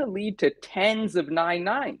 that's going to lead to tens of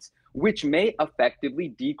 9.9s, which may effectively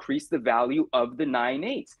decrease the value of the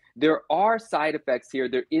 9.8s. There are side effects here.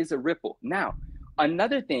 There is a ripple. Now,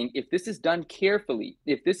 another thing, if this is done carefully,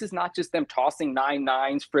 if this is not just them tossing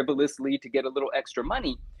 9.9s frivolously to get a little extra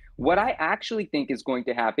money, what I actually think is going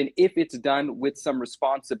to happen if it's done with some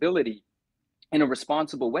responsibility in a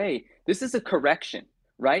responsible way, this is a correction,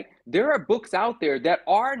 right? There are books out there that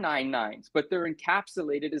are 9.9s, but they're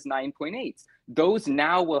encapsulated as 9.8s. Those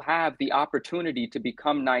now will have the opportunity to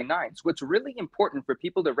become 9.9s. What's really important for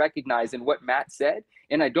people to recognize in what Matt said,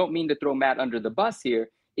 and I don't mean to throw Matt under the bus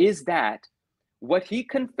here, is that what he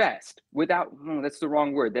confessed without, that's the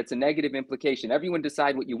wrong word, that's a negative implication. Everyone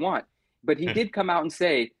decide what you want. But he did come out and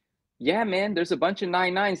say, yeah, man, there's a bunch of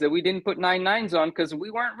 9.9s that we didn't put 9.9s on because we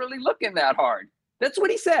weren't really looking that hard. That's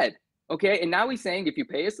what he said. Okay. And now he's saying, if you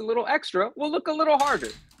pay us a little extra, we'll look a little harder.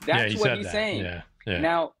 That's what he's saying. Yeah.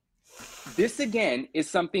 Now, this again is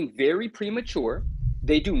something very premature.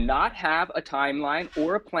 They do not have a timeline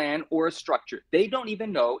or a plan or a structure. They don't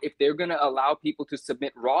even know if they're going to allow people to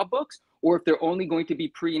submit raw books or if they're only going to be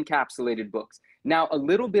pre-encapsulated books. Now, a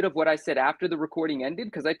little bit of what I said after the recording ended,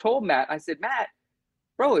 because I told Matt, I said, Matt,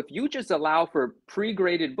 bro, if you just allow for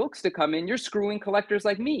pre-graded books to come in, you're screwing collectors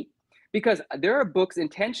like me. Because there are books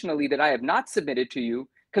intentionally that I have not submitted to you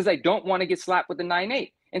because I don't want to get slapped with a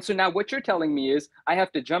 9.8. And so now what you're telling me is I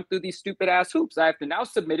have to jump through these stupid ass hoops. I have to now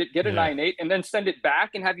submit it, get a 9.8, and then send it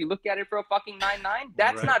back and have you look at it for a fucking 9.9.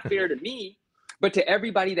 That's not fair to me. But to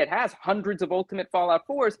everybody that has hundreds of Ultimate Fallout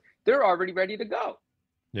 4s, they're already ready to go.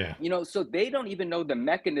 Yeah. You know, so they don't even know the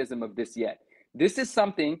mechanism of this yet. This is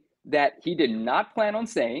something that he did not plan on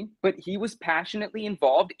saying, but he was passionately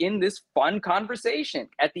involved in this fun conversation.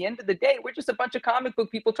 At the end of the day, we're just a bunch of comic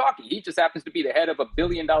book people talking. He just happens to be the head of $1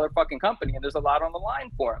 billion fucking company, and there's a lot on the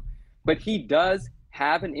line for him. But he does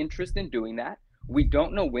have an interest in doing that. We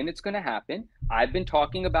don't know when it's going to happen. I've been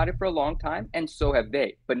talking about it for a long time, and so have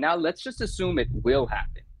they. But now let's just assume it will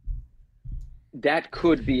happen. That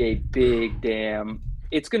could be a big damn...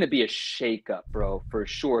 It's going to be a shakeup, bro, for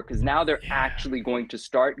sure. Because now they're actually going to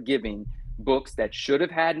start giving books that should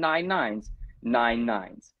have had 9.9s,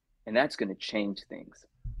 9.9s. And that's going to change things.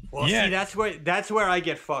 Well, see, that's where I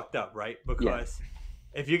get fucked up, right? Because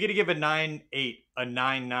if you're going to give a 9.8 a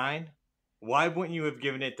 9.9, why wouldn't you have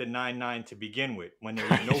given it the 9.9 to begin with when there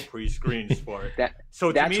was no pre-screens for it? That's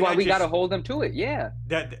why we got to hold them to it. Yeah.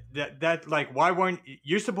 That like, why weren't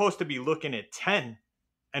you're supposed to be looking at 10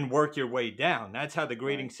 and work your way down? That's how the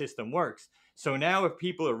grading system works. So now if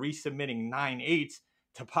people are resubmitting 9.8s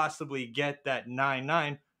to possibly get that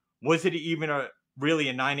 9.9, was it even really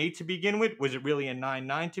a 9.8 to begin with? Was it really a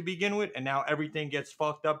 9.9 to begin with? And now everything gets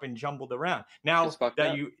fucked up and jumbled around. Now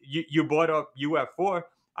that you brought up UF4,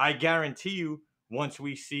 I guarantee you once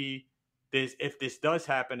we see this, if this does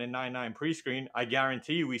happen in 9.9 pre-screen, I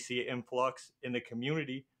guarantee you we see an influx in the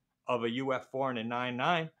community of a UF4 and a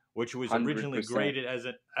 9.9, which was originally 100%. Graded as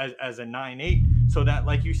a 9.8. So that,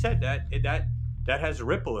 like you said, that has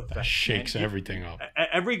ripple effect. That shakes everything up.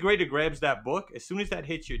 Every grader grabs that book. As soon as that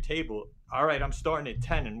hits your table, all right, I'm starting at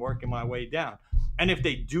 10 and working my way down. And if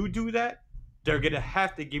they do that, they're going to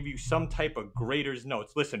have to give you some type of grader's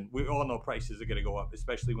notes. Listen, we all know prices are going to go up,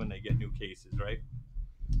 especially when they get new cases, right?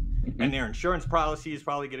 Mm-hmm. And their insurance policy is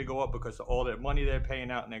probably going to go up because of all that money they're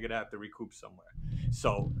paying out, and they're going to have to recoup somewhere.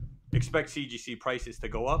 So expect CGC prices to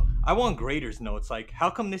go up. I want grader's notes. Like,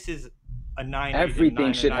 how come this is a 9?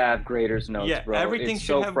 Everything should have grader's notes, bro. Everything it's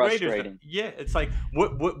should so have frustrating. Yeah, it's like,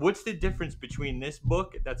 what's the difference between this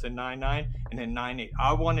book that's a 9.9 and a 9.8?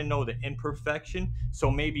 I want to know the imperfection, so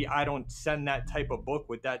maybe I don't send that type of book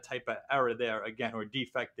with that type of error there again, or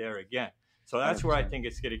defect there again. So that's 100%. Where I think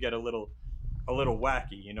it's going to get a little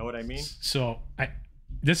wacky. You know what I mean? So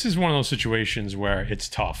this is one of those situations where it's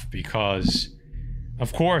tough because,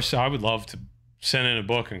 of course, I would love to send in a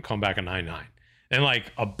book and come back a 9.9, and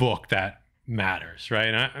like a book that matters, right?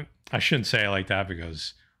 And I shouldn't say it like that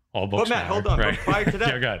because all books matter. But Matt, hold on. Right? But prior to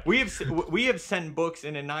that, yeah, we have sent books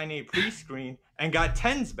in a 9.8 pre-screen and got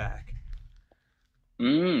 10s back.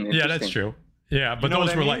 Yeah, that's true. Yeah, but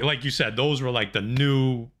those were like you said, those were like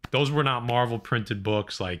those were not Marvel printed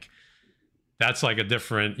books. Like, that's like a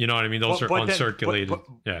different, you know what I mean? Those are uncirculated.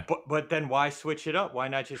 But then why switch it up? Why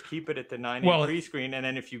not just keep it at the 9.8 pre-screen, and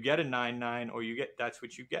then if you get a 9.9 or that's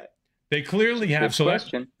what you get. They clearly have. So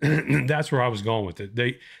that's where I was going with it.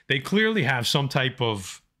 They clearly have some type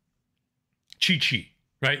of cheat sheet,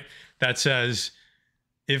 right? That says,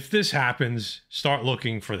 if this happens, start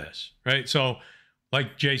looking for this, right? So,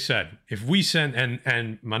 like Jay said, if we send,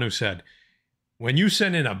 and Manu said, when you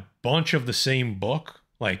send in a bunch of the same book,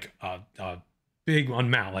 like a big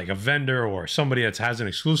amount, like a vendor or somebody that has an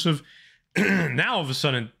exclusive, now all of a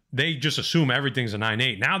sudden they just assume everything's a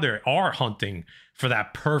 9.8. Now they are hunting for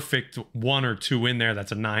that perfect one or two in there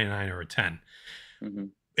that's a 9.9 or a 10. Mm-hmm.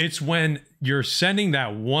 It's when you're sending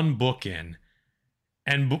that one book in,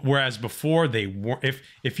 and whereas before they were,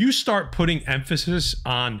 if you start putting emphasis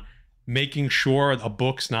on making sure a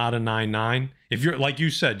book's not a 9.9, if you're, like you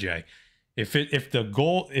said, Jay, if the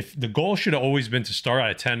goal should have always been to start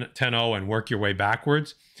at a 10.0 and work your way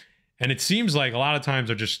backwards, and it seems like a lot of times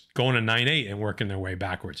they're just going to 9.8 and working their way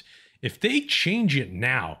backwards. If they change it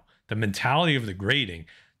now, the mentality of the grading,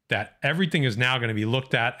 that everything is now going to be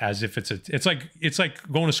looked at as if it's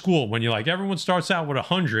like going to school when you're like, everyone starts out with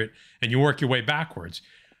 100 and you work your way backwards.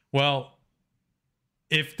 Well,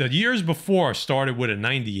 if the years before started with a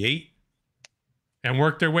 98 and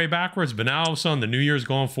worked their way backwards, but now all of a sudden the new year's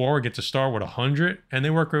going forward get to start with 100 and they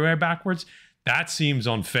work their way backwards, that seems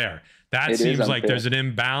unfair. That seems like there's an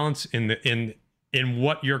imbalance in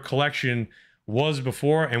what your collection was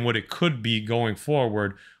before and what it could be going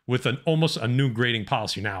forward with almost a new grading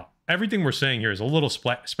policy. Now, everything we're saying here is a little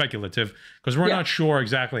speculative because we're not sure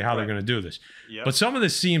exactly how they're going to do this. Yep. But some of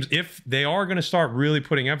this seems, if they are going to start really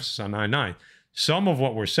putting emphasis on 9.9, some of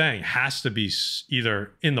what we're saying has to be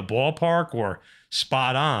either in the ballpark or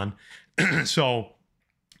spot on. So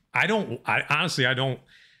honestly, I don't,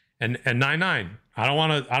 and 9.9, I don't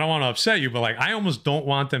want to upset you, but like, I almost don't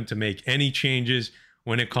want them to make any changes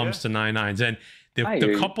when it comes to 9.9s. And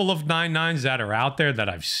the couple of 9.9s that are out there that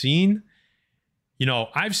I've seen, you know,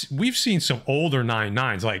 we've seen some older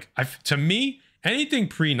 9.9s. Like, to me, anything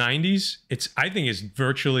pre-90s, I think it's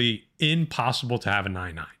virtually impossible to have a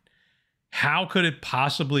 9.9. How could it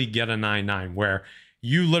possibly get a 9.9 where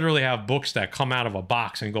you literally have books that come out of a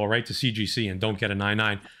box and go right to CGC and don't get a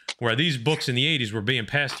 9.9, where these books in the 80s were being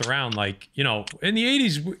passed around like, you know, in the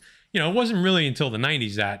 80s, you know, it wasn't really until the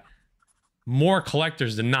 90s that more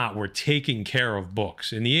collectors than not were taking care of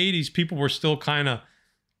books. In the 80s, people were still kind of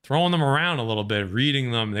throwing them around a little bit,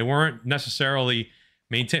 reading them. They weren't necessarily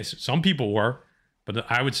maintained. Some people were, but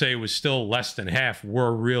I would say it was still less than half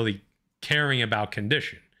were really caring about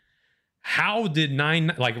condition. How did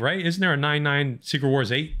right? Isn't there a 9.9 Secret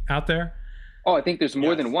Wars 8 out there? Oh, I think there's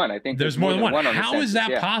more than one. I think there's more than one. How is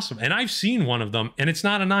that possible? And I've seen one of them, and it's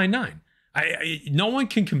not a 9.9. No one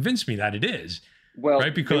can convince me that it is. Well,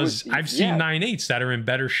 right? Because I've seen 9.8s that are in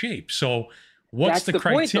better shape. So what's the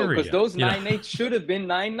criteria? Because those 9.8s should have been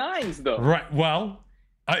 9.9s, though. Right. Well,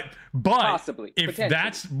 but possibly, if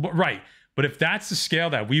that's right. But if that's the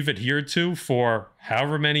scale that we've adhered to for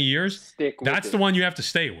however many years, that's the one you have to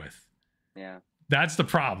stay with. Yeah. That's the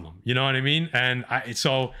problem. You know what I mean? And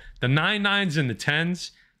so the 9.9s and the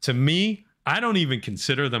 10s, to me, I don't even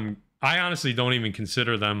consider them. I honestly don't even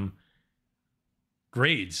consider them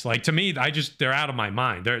grades. Like, to me, they're out of my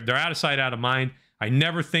mind. They're out of sight, out of mind. I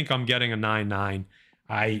never think I'm getting a 9.9.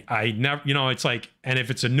 I never, you know, it's like, and if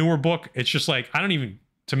it's a newer book, it's just like, I don't even,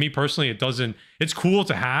 to me personally, it's cool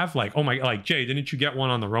to have, like, oh my, like, Jay, didn't you get one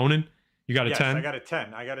on the Ronin? You got a 10? I got a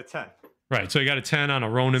 10. I got a 10. Right, so you got a 10 on a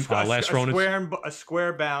Ronin, Ronin. A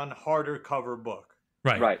square-bound, harder cover book.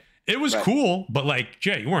 Right. It was cool, but like,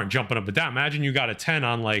 Jay, you weren't jumping up and down. Imagine you got a 10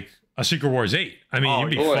 on like a Secret Wars 8. I mean,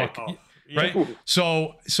 you'd be fucking... Right?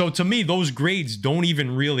 So to me, those grades don't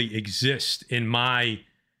even really exist in my...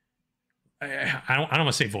 I don't want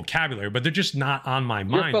to say vocabulary, but they're just not on my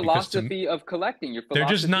mind. Your philosophy of collecting, your philosophy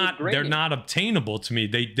they're just not, of grading. They're not obtainable to me.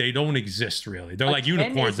 They don't exist, really. They're like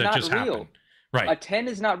unicorns that just happen. Right. A 10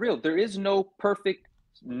 is not real. There is no perfect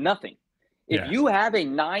nothing. If you have a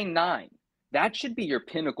 9.9, that should be your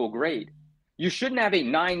pinnacle grade. You shouldn't have a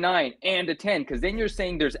 9.9 and a 10, because then you're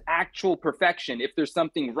saying there's actual perfection. If there's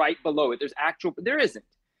something right below it, there isn't.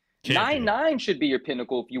 9.9 should be your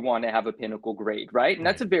pinnacle if you want to have a pinnacle grade, right? And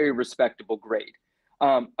that's a very respectable grade.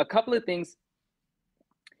 A couple of things.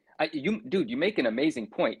 You make an amazing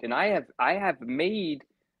point, and I have made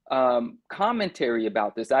commentary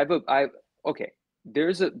about this. Okay,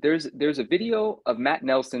 there's a video of Matt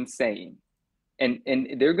Nelson saying, and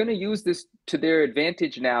they're going to use this to their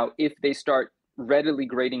advantage now if they start readily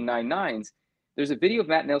grading 9.9s. There's a video of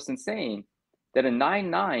Matt Nelson saying that a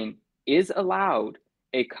 9.9 is allowed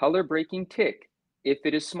a color breaking tick if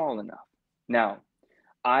it is small enough. Now,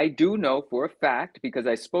 I do know for a fact, because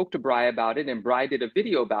I spoke to Bry about it and Bry did a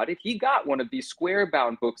video about it, he got one of these square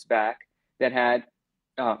bound books back that had,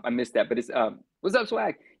 I missed that, but it's, what's up,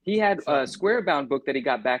 Swag? He had a square bound book that he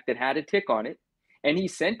got back that had a tick on it, and he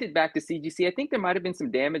sent it back to CGC. I think there might have been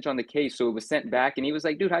some damage on the case, so it was sent back, and he was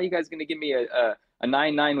like, dude, how are you guys going to give me a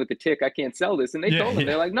 9.9 with a tick? I can't sell this. And they told him,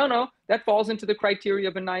 they're like, no, that falls into the criteria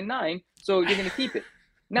of a 9.9, so you're going to keep it.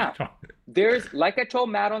 Now, there's, like I told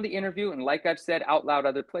Matt on the interview, and like I've said out loud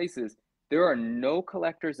other places, there are no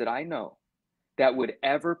collectors that I know that would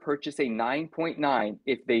ever purchase a 9.9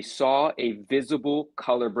 if they saw a visible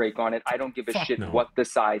color break on it. I don't give a shit what the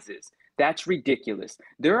size is. That's ridiculous.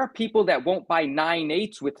 There are people that won't buy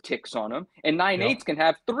 9.8s with ticks on them, and 9.8s can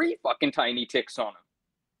have 3 fucking tiny ticks on them.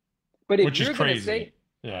 But if you're going to say,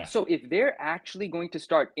 so if they're actually going to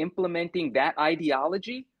start implementing that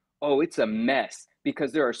ideology, oh, it's a mess,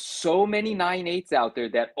 because there are so many 9.8s out there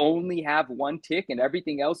that only have 1 tick and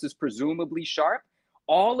everything else is presumably sharp.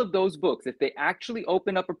 All of those books, if they actually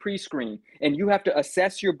open up a pre-screen and you have to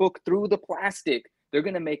assess your book through the plastic, they're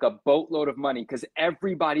going to make a boatload of money, because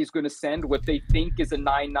everybody's going to send what they think is a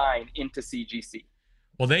 9.9 into CGC.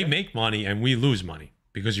 Well, they make money and we lose money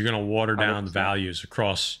because you're going to water down the 100%. values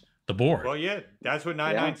across the board. Well, yeah, that's what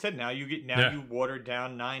 9.9 said. Now you watered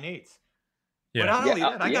down 9.8. Yeah. But not only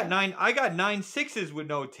that, I got 9.6s with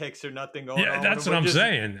no ticks or nothing going on. Yeah, that's what I'm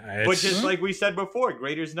saying. But just like we said before,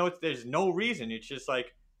 graders notes, there's no reason. It's just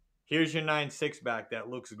like, here's your 9.6 back. That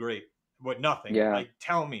looks great. But nothing. Yeah. Like,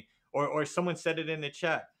 tell me. Or someone said it in the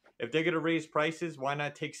chat. If they're going to raise prices, why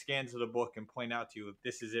not take scans of the book and point out to you,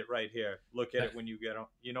 this is it right here. Look at it when you get on.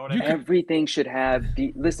 You know what I mean? Everything should have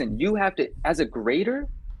listen, you have to, as a grader,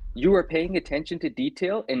 you are paying attention to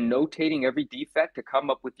detail and notating every defect to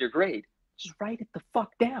come up with your grade. Just write it the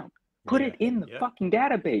fuck down. Put it in the fucking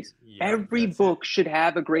dadumbase. Every book should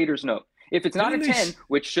have a grader's note. If it's not a 10,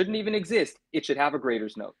 which shouldn't even exist, it should have a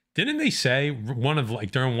grader's note. Didn't they say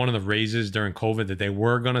during one of the raises during COVID that they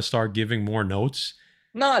were going to start giving more notes?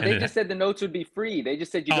 No, they just said the notes would be free. They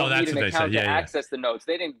just said you don't need an account to access the notes.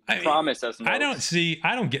 They didn't promise us notes.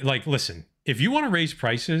 I don't get, like, listen, if you want to raise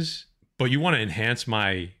prices, but you want to enhance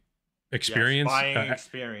my experience, buying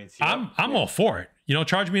experience. I'm all for it. You know,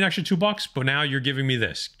 charge me an extra $2, but now you're giving me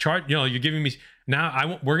this. You're giving me,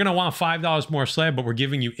 now we're going to want $5 more slab, but we're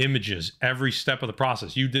giving you images every step of the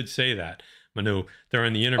process. You did say that, Manu,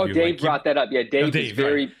 during the interview. Oh, Dave brought that up. Yeah, Dave is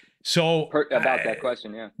very... So about that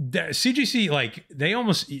question, yeah. CGC, like,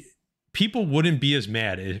 people wouldn't be as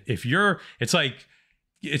mad if it's a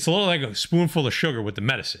little like a spoonful of sugar with the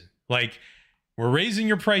medicine. Like, we're raising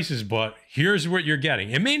your prices, but here's what you're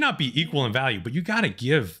getting. It may not be equal in value, but you got to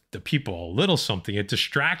give the people a little something. It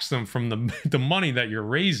distracts them from the money that you're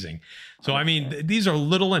raising. So, I mean, these are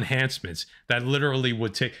little enhancements that literally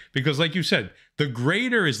would take, because like you said, the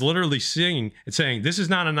grader is literally saying, this is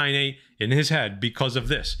not a 9.8 in his head because of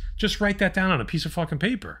this. Just write that down on a piece of fucking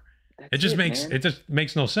paper. It just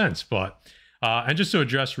makes no sense. But, and just to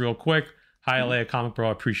address real quick, hi, LA Comic Bro,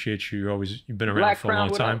 I appreciate you. You've been around for a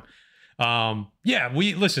long time.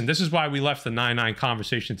 Listen, this is why we left the 9.9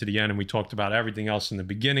 conversation to the end and we talked about everything else in the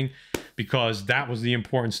beginning, because that was the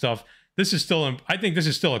important stuff. I think this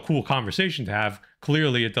is still a cool conversation to have.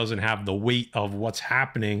 Clearly it doesn't have the weight of what's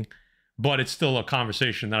happening, but it's still a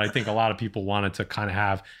conversation that I think a lot of people wanted to kind of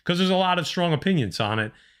have, because there's a lot of strong opinions on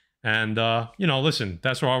it. And, listen,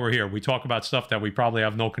 that's why we're here. We talk about stuff that we probably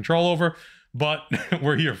have no control over, but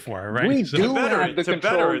we're here for it, right? We do have the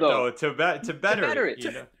control, though. To better it.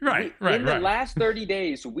 You know? Right. In the last 30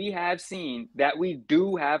 days, we have seen that we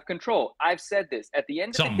do have control. I've said this. At the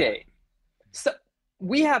end of the day, so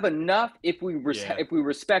we have enough if we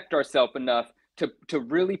respect ourselves enough to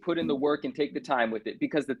really put in the work and take the time with it.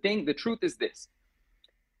 Because the truth is this: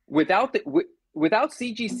 without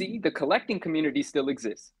CGC, the collecting community still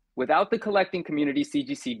exists. Without the collecting community,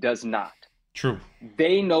 CGC does not. True.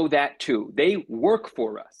 They know that too. They work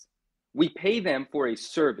for us. We pay them for a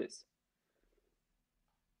service.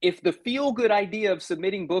 If the feel-good idea of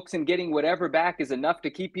submitting books and getting whatever back is enough to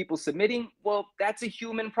keep people submitting, well, that's a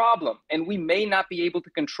human problem. And we may not be able to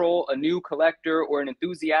control a new collector or an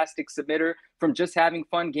enthusiastic submitter from just having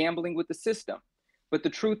fun gambling with the system. But the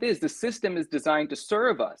truth is, the system is designed to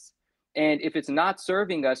serve us. And if it's not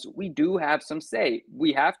serving us, we do have some say.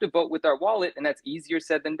 We have to vote with our wallet, and that's easier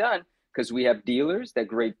said than done, because we have dealers that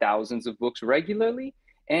grade thousands of books regularly,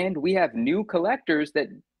 and we have new collectors that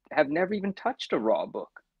have never even touched a raw book.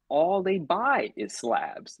 All they buy is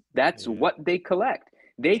slabs. That's what they collect.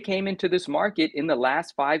 They came into this market in the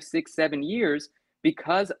last 5, 6, 7 years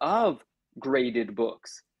because of graded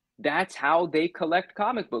books. That's how they collect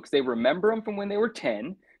comic books. They remember them from when they were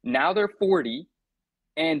 10. Now they're 40,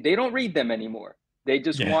 and they don't read them anymore. They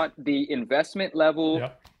just want the investment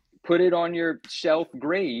level, put it on your shelf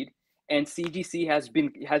grade, and CGC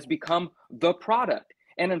has become the product.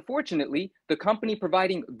 And unfortunately, the company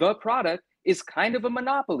providing the product is kind of a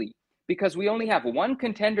monopoly, because we only have one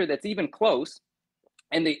contender that's even close,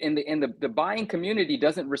 and the buying community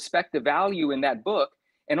doesn't respect the value in that book.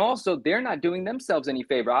 And also, they're not doing themselves any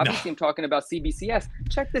favor. Obviously, I'm talking about CBCS.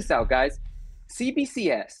 Check this out, guys.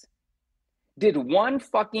 CBCS did one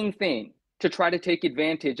fucking thing to try to take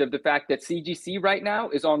advantage of the fact that CGC right now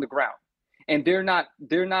is on the ground, and they're not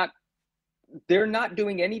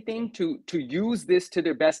doing anything to use this to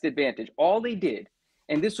their best advantage. All they did,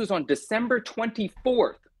 and this was on December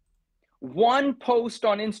 24th, one post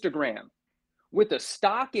on Instagram with a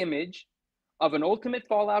stock image of an Ultimate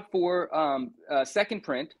Fallout 4 second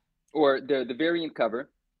print, or the variant cover.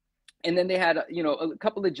 And then they had a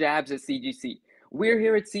couple of jabs at CGC. We're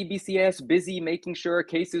here at CBCS busy making sure our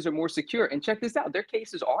cases are more secure. And check this out, their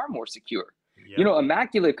cases are more secure. Yep.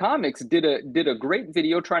 Immaculate Comics did a great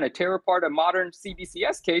video trying to tear apart a modern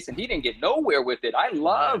CBCS case, and he didn't get nowhere with it. I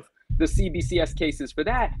love the CBCS cases for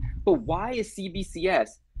that. But why is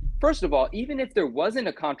CBCS? First of all, even if there wasn't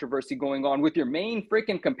a controversy going on with your main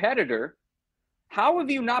freaking competitor, how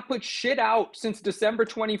have you not put shit out since December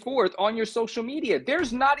 24th on your social media?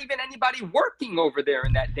 There's not even anybody working over there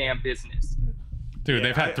in that damn business. Dude,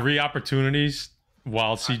 they've had 3 opportunities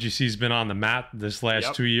while CGC's been on the mat this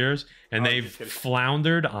last 2 years, and they've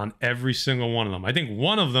floundered on every single one of them. I think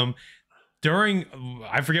one of them during,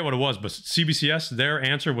 I forget what it was, but CBCS, their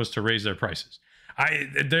answer was to raise their prices.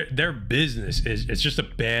 Their business it's just a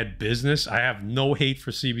bad business. I have no hate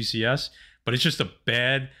for CBCS, but it's just a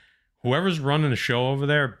bad, whoever's running the show over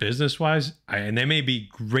there business-wise, and they may be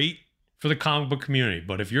great for the comic book community,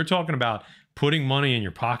 but if you're talking about putting money in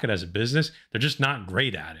your pocket as a business, they're just not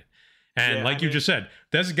great at it. And like you just said,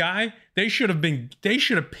 this guy, they should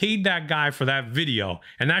have paid that guy for that video,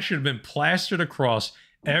 and that should have been plastered across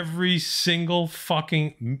every single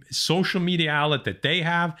fucking social media outlet that they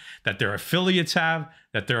have, that their affiliates have,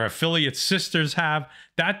 that their affiliate sisters have.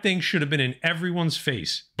 That thing should have been in everyone's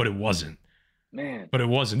face, but it wasn't. Man. But it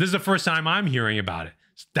wasn't. This is the first time I'm hearing about it.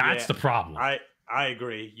 That's the problem. I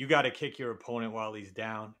agree. You got to kick your opponent while he's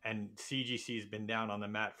down, and CGC's been down on the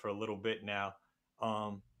mat for a little bit now.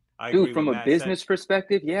 Dude, from a business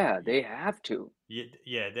perspective, yeah, they have to.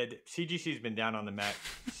 Yeah, CGC's been down on the mat.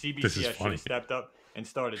 CBCS should have stepped up and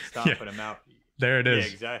started stomping them out. There it is.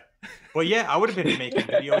 Yeah, exactly. Well, yeah, I would have been making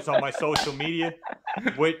videos on my social media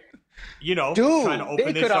with, trying to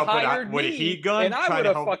open this up with a heat gun. And I would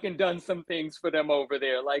have fucking done some things for them over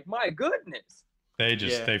there. Like, my goodness.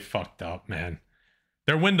 They fucked up, man.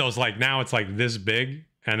 Their window's like, now it's like this big.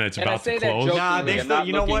 And it's about to close. Nah, they still,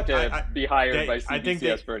 you know what? Be hired by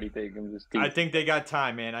CBCS for anything. I think they got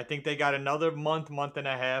time, man. I think they got another month and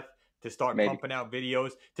a half to start pumping out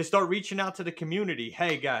videos, to start reaching out to the community.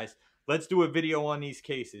 Hey, guys, let's do a video on these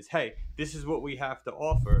cases. Hey, this is what we have to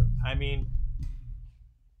offer. I mean,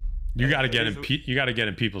 you got to get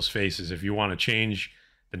in people's faces if you want to change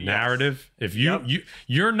the narrative. If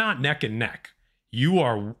you're not neck and neck. You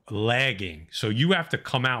are lagging, so you have to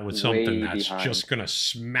come out with something that's just gonna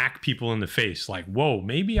smack people in the face. Like, whoa,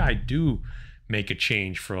 maybe I do make a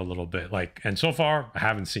change for a little bit. Like, and so far I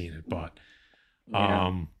haven't seen it, but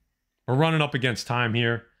we're running up against time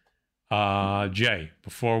here. Jay,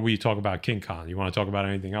 before we talk about King Kong, you want to talk about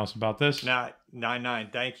anything else about this? Nah, 9.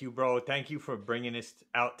 Thank you, bro. Thank you for bringing this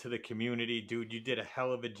out to the community, dude. You did a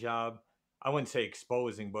hell of a job. I wouldn't say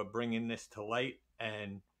exposing, but bringing this to light.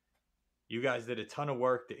 And you guys did a ton of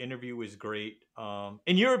work. The interview was great.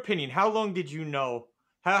 In your opinion, how long did you know?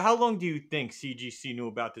 How long do you think CGC knew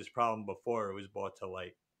about this problem before it was brought to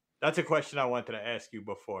light? That's a question I wanted to ask you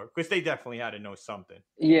before, because they definitely had to know something.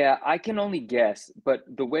 Yeah, I can only guess, but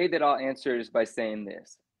the way that I'll answer is by saying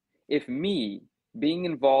this. If me, being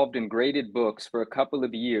involved in graded books for a couple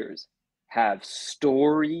of years, have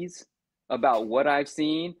stories about what I've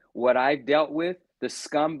seen, what I've dealt with, the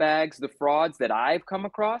scumbags, the frauds that I've come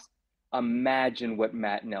across, imagine what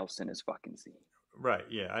Matt Nelson is fucking seeing. Right.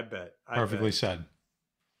 Yeah, I bet. Perfectly said.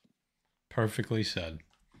 Perfectly said.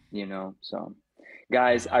 So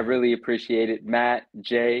guys, I really appreciate it. Matt,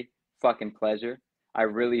 Jay, fucking pleasure. I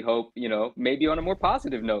really hope, maybe on a more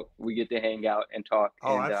positive note, we get to hang out and talk.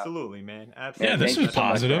 Oh, absolutely, man. Absolutely. Yeah, this was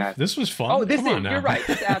positive. This was fun. Oh, you're right.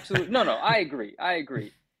 It's absolutely. No, I agree.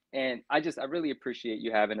 And I really appreciate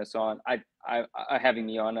you having us on. Having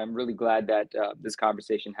me on. I'm really glad that this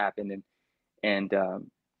conversation happened. And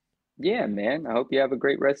yeah, man, I hope you have a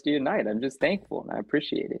great rest of your night. I'm just thankful and I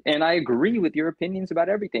appreciate it. And I agree with your opinions about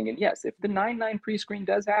everything. And yes, if the 9/9 pre-screen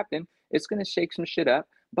does happen, it's going to shake some shit up,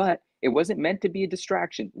 but it wasn't meant to be a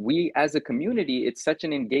distraction. We as a community, it's such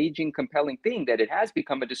an engaging, compelling thing that it has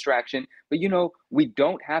become a distraction. But we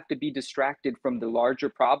don't have to be distracted from the larger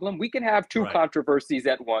problem. We can have two controversies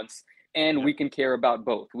at once and we can care about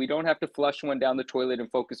both. We don't have to flush one down the toilet and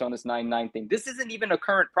focus on this 9/9 thing. This isn't even a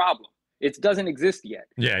current problem. It doesn't exist yet.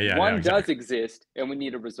 One does exist, and we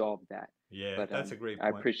need to resolve that. Yeah, but, that's a great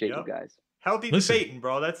point. I appreciate you guys. Healthy debating,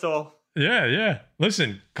 bro. That's all. Yeah.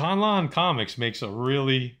 Listen, Conlon Comics makes a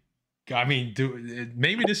really...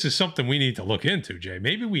 maybe this is something we need to look into, Jay.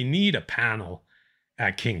 Maybe we need a panel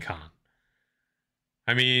at King Con.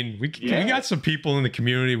 We got some people in the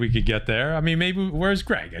community we could get there. Maybe, where's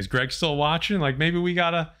Greg? Is Greg still watching? Maybe we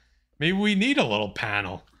need a little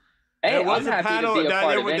panel. Hey, I'm happy to be a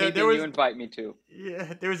part of anything you invite me to.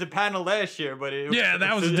 Yeah, there was a panel last year, but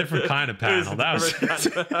that was a different kind of panel.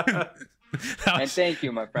 And thank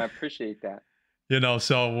you, my friend. I appreciate that.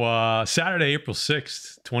 So Saturday, April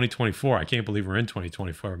 6th, 2024. I can't believe we're in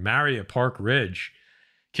 2024. Marriott Park Ridge,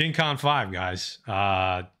 King Con 5, guys.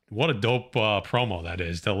 What a dope promo that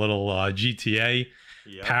is. The little GTA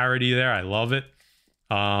parody there. I love it.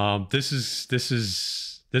 This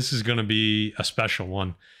is going to be a special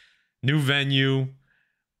one. New venue,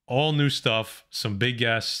 all new stuff, some big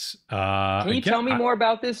guests. Can you tell me more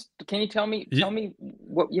about this? Can you tell me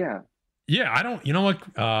what? Yeah. Yeah, I don't. You know what,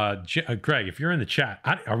 Greg? If you're in the chat,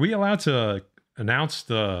 are we allowed to announce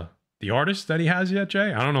the artist that he has yet,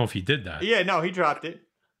 Jay? I don't know if he did that. Yeah, no, he dropped it.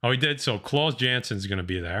 Oh, he did. So Klaus Jansen's going to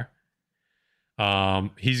be there.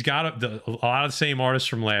 He's got a lot of the same artists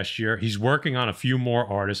from last year. He's working on a few more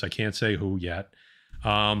artists. I can't say who yet.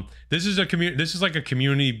 This is like a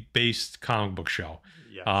community-based comic book show.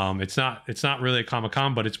 Yes. It's not really a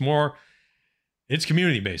Comic-Con, but it's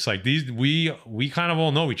community-based. Like we kind of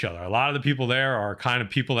all know each other. A lot of the people there are kind of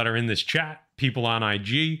people that are in this chat, people on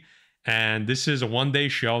IG, and this is a one-day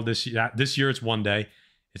show. This year it's one day.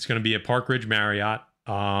 It's going to be at Park Ridge Marriott.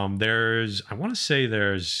 I want to say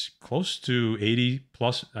there's close to 80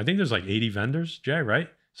 plus. I think there's like 80 vendors, Jay, right?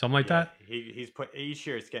 Something like that. Each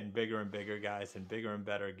year it's getting bigger and bigger, guys, and bigger and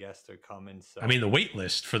better guests are coming. So I mean, the wait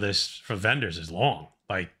list for vendors is long,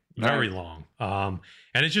 like very long. And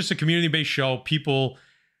it's just a community-based show. People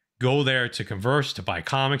go there to converse, to buy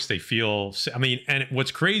comics. They feel, I mean, and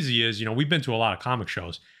what's crazy is, we've been to a lot of comic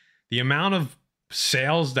shows. The amount of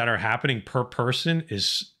sales that are happening per person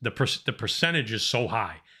is the percentage is so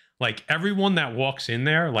high. Like everyone that walks in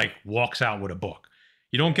there, like walks out with a book.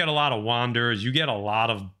 You don't get a lot of wanderers. You get a lot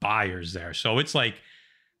of buyers there. So it's like,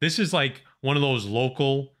 this is like one of those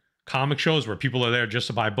local comic shows where people are there just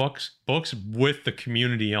to buy books with the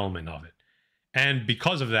community element of it. And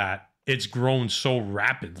because of that, it's grown so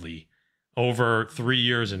rapidly over 3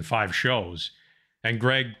 years and 5 shows. And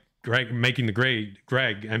Greg making the Greg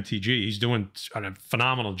MTG, he's doing a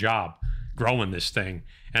phenomenal job growing this thing.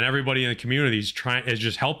 And everybody in the community is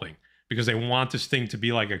just helping, because they want this thing to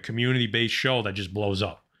be like a community-based show that just blows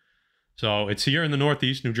up. So it's here in the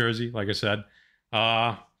Northeast, New Jersey, like I said.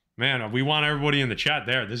 Man, we want everybody in the chat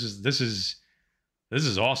there. This is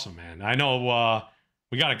awesome, man. I know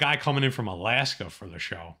we got a guy coming in from Alaska for the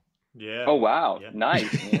show. Yeah. Oh, wow. Yeah.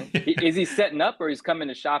 Nice, man. Is he setting up, or he's coming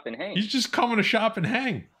to shop and hang? He's just coming to shop and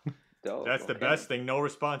hang. Dope. That's the best thing. No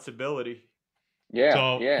responsibility. Yeah.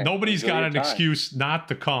 So yeah. nobody's Enjoy got your an time. excuse not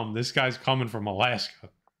to come. This guy's coming from Alaska.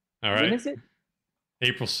 All right. When is it?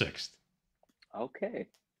 April 6th. Okay.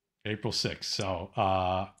 April 6th. So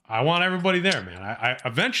I want everybody there, man. I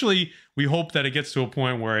eventually, we hope that it gets to a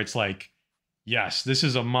point where it's like, yes, this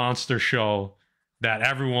is a monster show that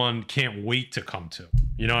everyone can't wait to come to.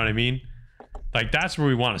 You know what I mean? Like, that's where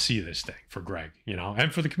we want to see this thing for Greg,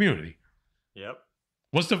 and for the community. Yep.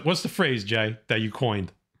 What's the phrase, Jay, that you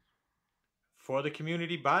coined? For the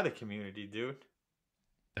community, by the community, dude.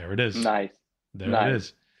 There it is. Nice. There it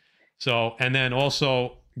is. So, and then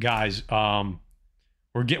also, guys,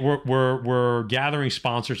 we're gathering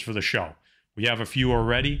sponsors for the show. We have a few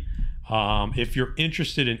already. If you're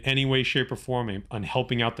interested in any way, shape, or form in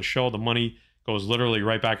helping out the show, the money goes literally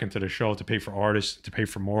right back into the show to pay for artists, to pay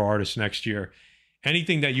for more artists next year.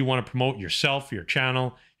 Anything that you want to promote yourself, your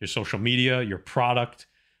channel, your social media, your product.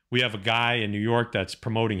 We have a guy in New York that's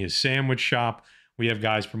promoting his sandwich shop. We have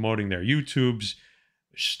guys promoting their YouTubes,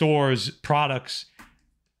 stores, products.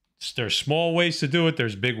 There's small ways to do it.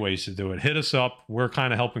 There's big ways to do it. Hit us up. We're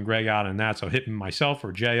kind of helping Greg out in that. So hit myself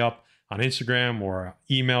or Jay up on Instagram or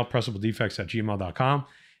email pressabledefects@gmail.com.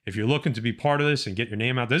 If you're looking to be part of this and get your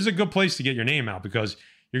name out, this is a good place to get your name out, because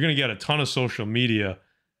you're going to get a ton of social media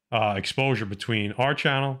exposure between our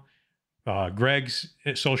channel, Greg's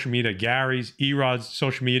social media, Gary's, Erod's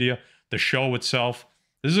social media, the show itself.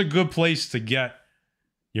 This is a good place to get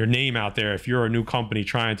your name out there if you're a new company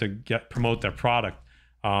trying to promote their product.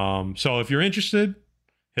 So if you're interested,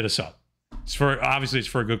 hit us up. Obviously it's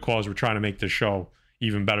for a good cause. We're trying to make this show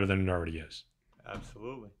even better than it already is.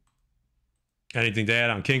 Absolutely. Anything to add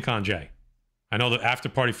on King Kong, Jay? I know the after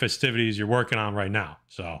party festivities you're working on right now.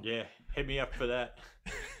 So yeah, hit me up for that.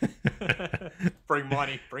 Bring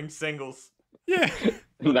money, bring singles. Yeah.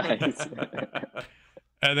 Nice.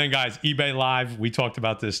 And then, guys, eBay Live. We talked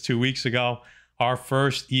about this 2 weeks ago. Our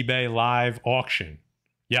first eBay Live auction.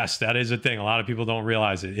 Yes, that is a thing. A lot of people don't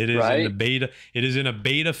realize it. It is in the beta. It is in a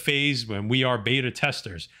beta phase when we are beta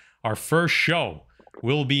testers. Our first show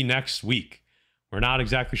will be next week. We're not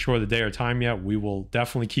exactly sure the day or time yet. We will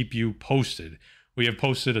definitely keep you posted. We have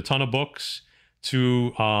posted a ton of books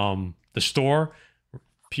to the store.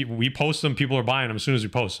 We post them. People are buying them as soon as we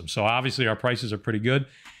post them. So obviously our prices are pretty good.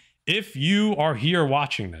 If you are here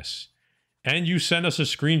watching this and you send us a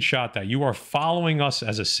screenshot that you are following us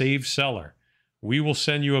as a saved seller, we will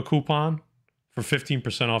send you a coupon for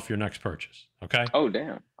 15% off your next purchase. Okay? Oh,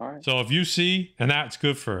 damn. All right. So if you see, and that's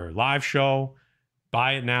good for live show,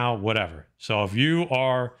 buy it now, whatever. So if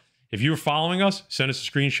you're following us, send us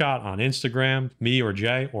a screenshot on Instagram, me or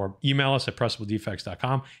Jay, or email us at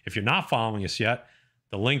pressabledefects.com. If you're not following us yet,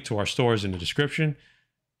 the link to our store is in the description.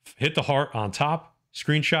 Hit the heart on top,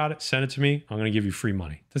 screenshot it, send it to me. I'm going to give you free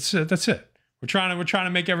money. That's it. That's it. We're trying to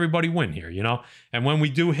make everybody win here, you know? And when we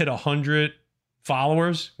do hit 100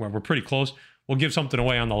 followers, where we're pretty close, we'll give something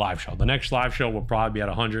away on the live show. The next live show will probably be at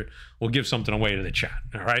 100. We'll give something away to the chat.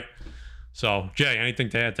 All right. So, Jay, anything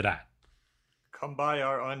to add to that? Come buy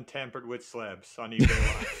our untampered with slabs on eBay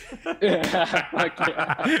Live.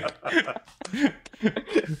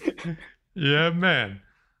 Yeah, man.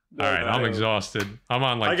 All right, I'm exhausted. I'm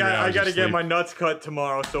on like I got to get my nuts cut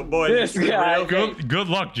tomorrow. So, boys, good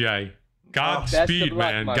luck, Jay. Godspeed,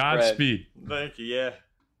 man. Godspeed. Thank you. Yeah.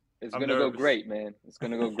 It's going to go great, man. It's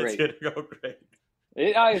going to go great. It's going to go great.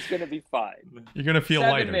 It's going to be fine. You're going to feel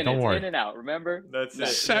 7 lighter. minutes, Don't worry. in and out, remember? That's it.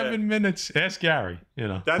 7 minutes. Ask Gary, you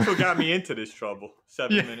know. That's what got me into this trouble.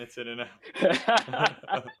 7 minutes in and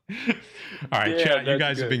out. All right, chat, you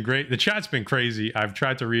guys have been great. The chat's been crazy. I've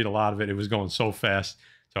tried to read a lot of it. It was going so fast.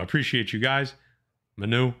 So I appreciate you guys.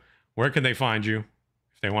 Manu, where can they find you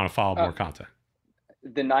if they want to follow more content?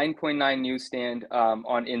 The 9.9 newsstand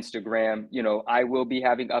on Instagram. You know, I will be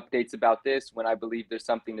having updates about this when I believe there's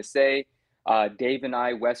something to say. Dave and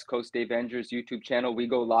I, West Coast Avengers YouTube channel, we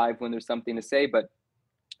go live when there's something to say. But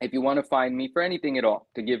if you want to find me for anything at all,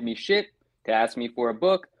 to give me shit, to ask me for a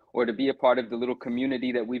book, or to be a part of the little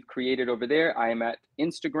community that we've created over there, I am at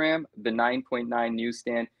Instagram, the 9.9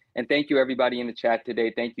 newsstand. And thank you, everybody in the chat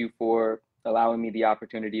today. Thank you for allowing me the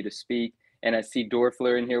opportunity to speak. And I see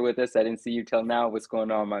Dorfler in here with us. I didn't see you till now. What's going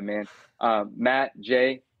on, my man? Matt,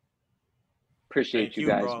 Jay, appreciate you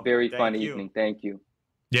guys. Bro. Very fun evening. Thank you.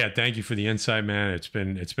 Yeah, thank you for the insight, man. It's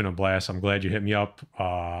been a blast. I'm glad you hit me up.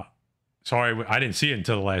 Sorry, I didn't see it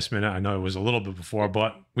until the last minute. I know it was a little bit before,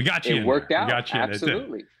 but we got you. It worked out. We got you.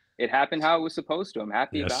 Absolutely. It happened how it was supposed to. I'm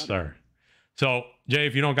happy about it. Yes, sir. So, Jay,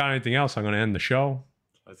 if you don't got anything else, I'm going to end the show.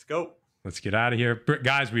 Let's go. Let's get out of here.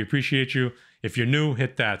 Guys, we appreciate you. If you're new,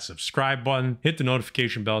 hit that subscribe button. Hit the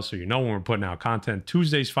notification bell so you know when we're putting out content.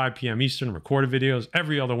 Tuesdays, 5 p.m. Eastern, recorded videos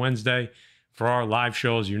every other Wednesday. For our live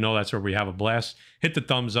shows, you know that's where we have a blast. Hit the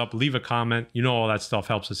thumbs up. Leave a comment. You know all that stuff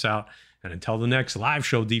helps us out. And until the next live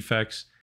show, Defects,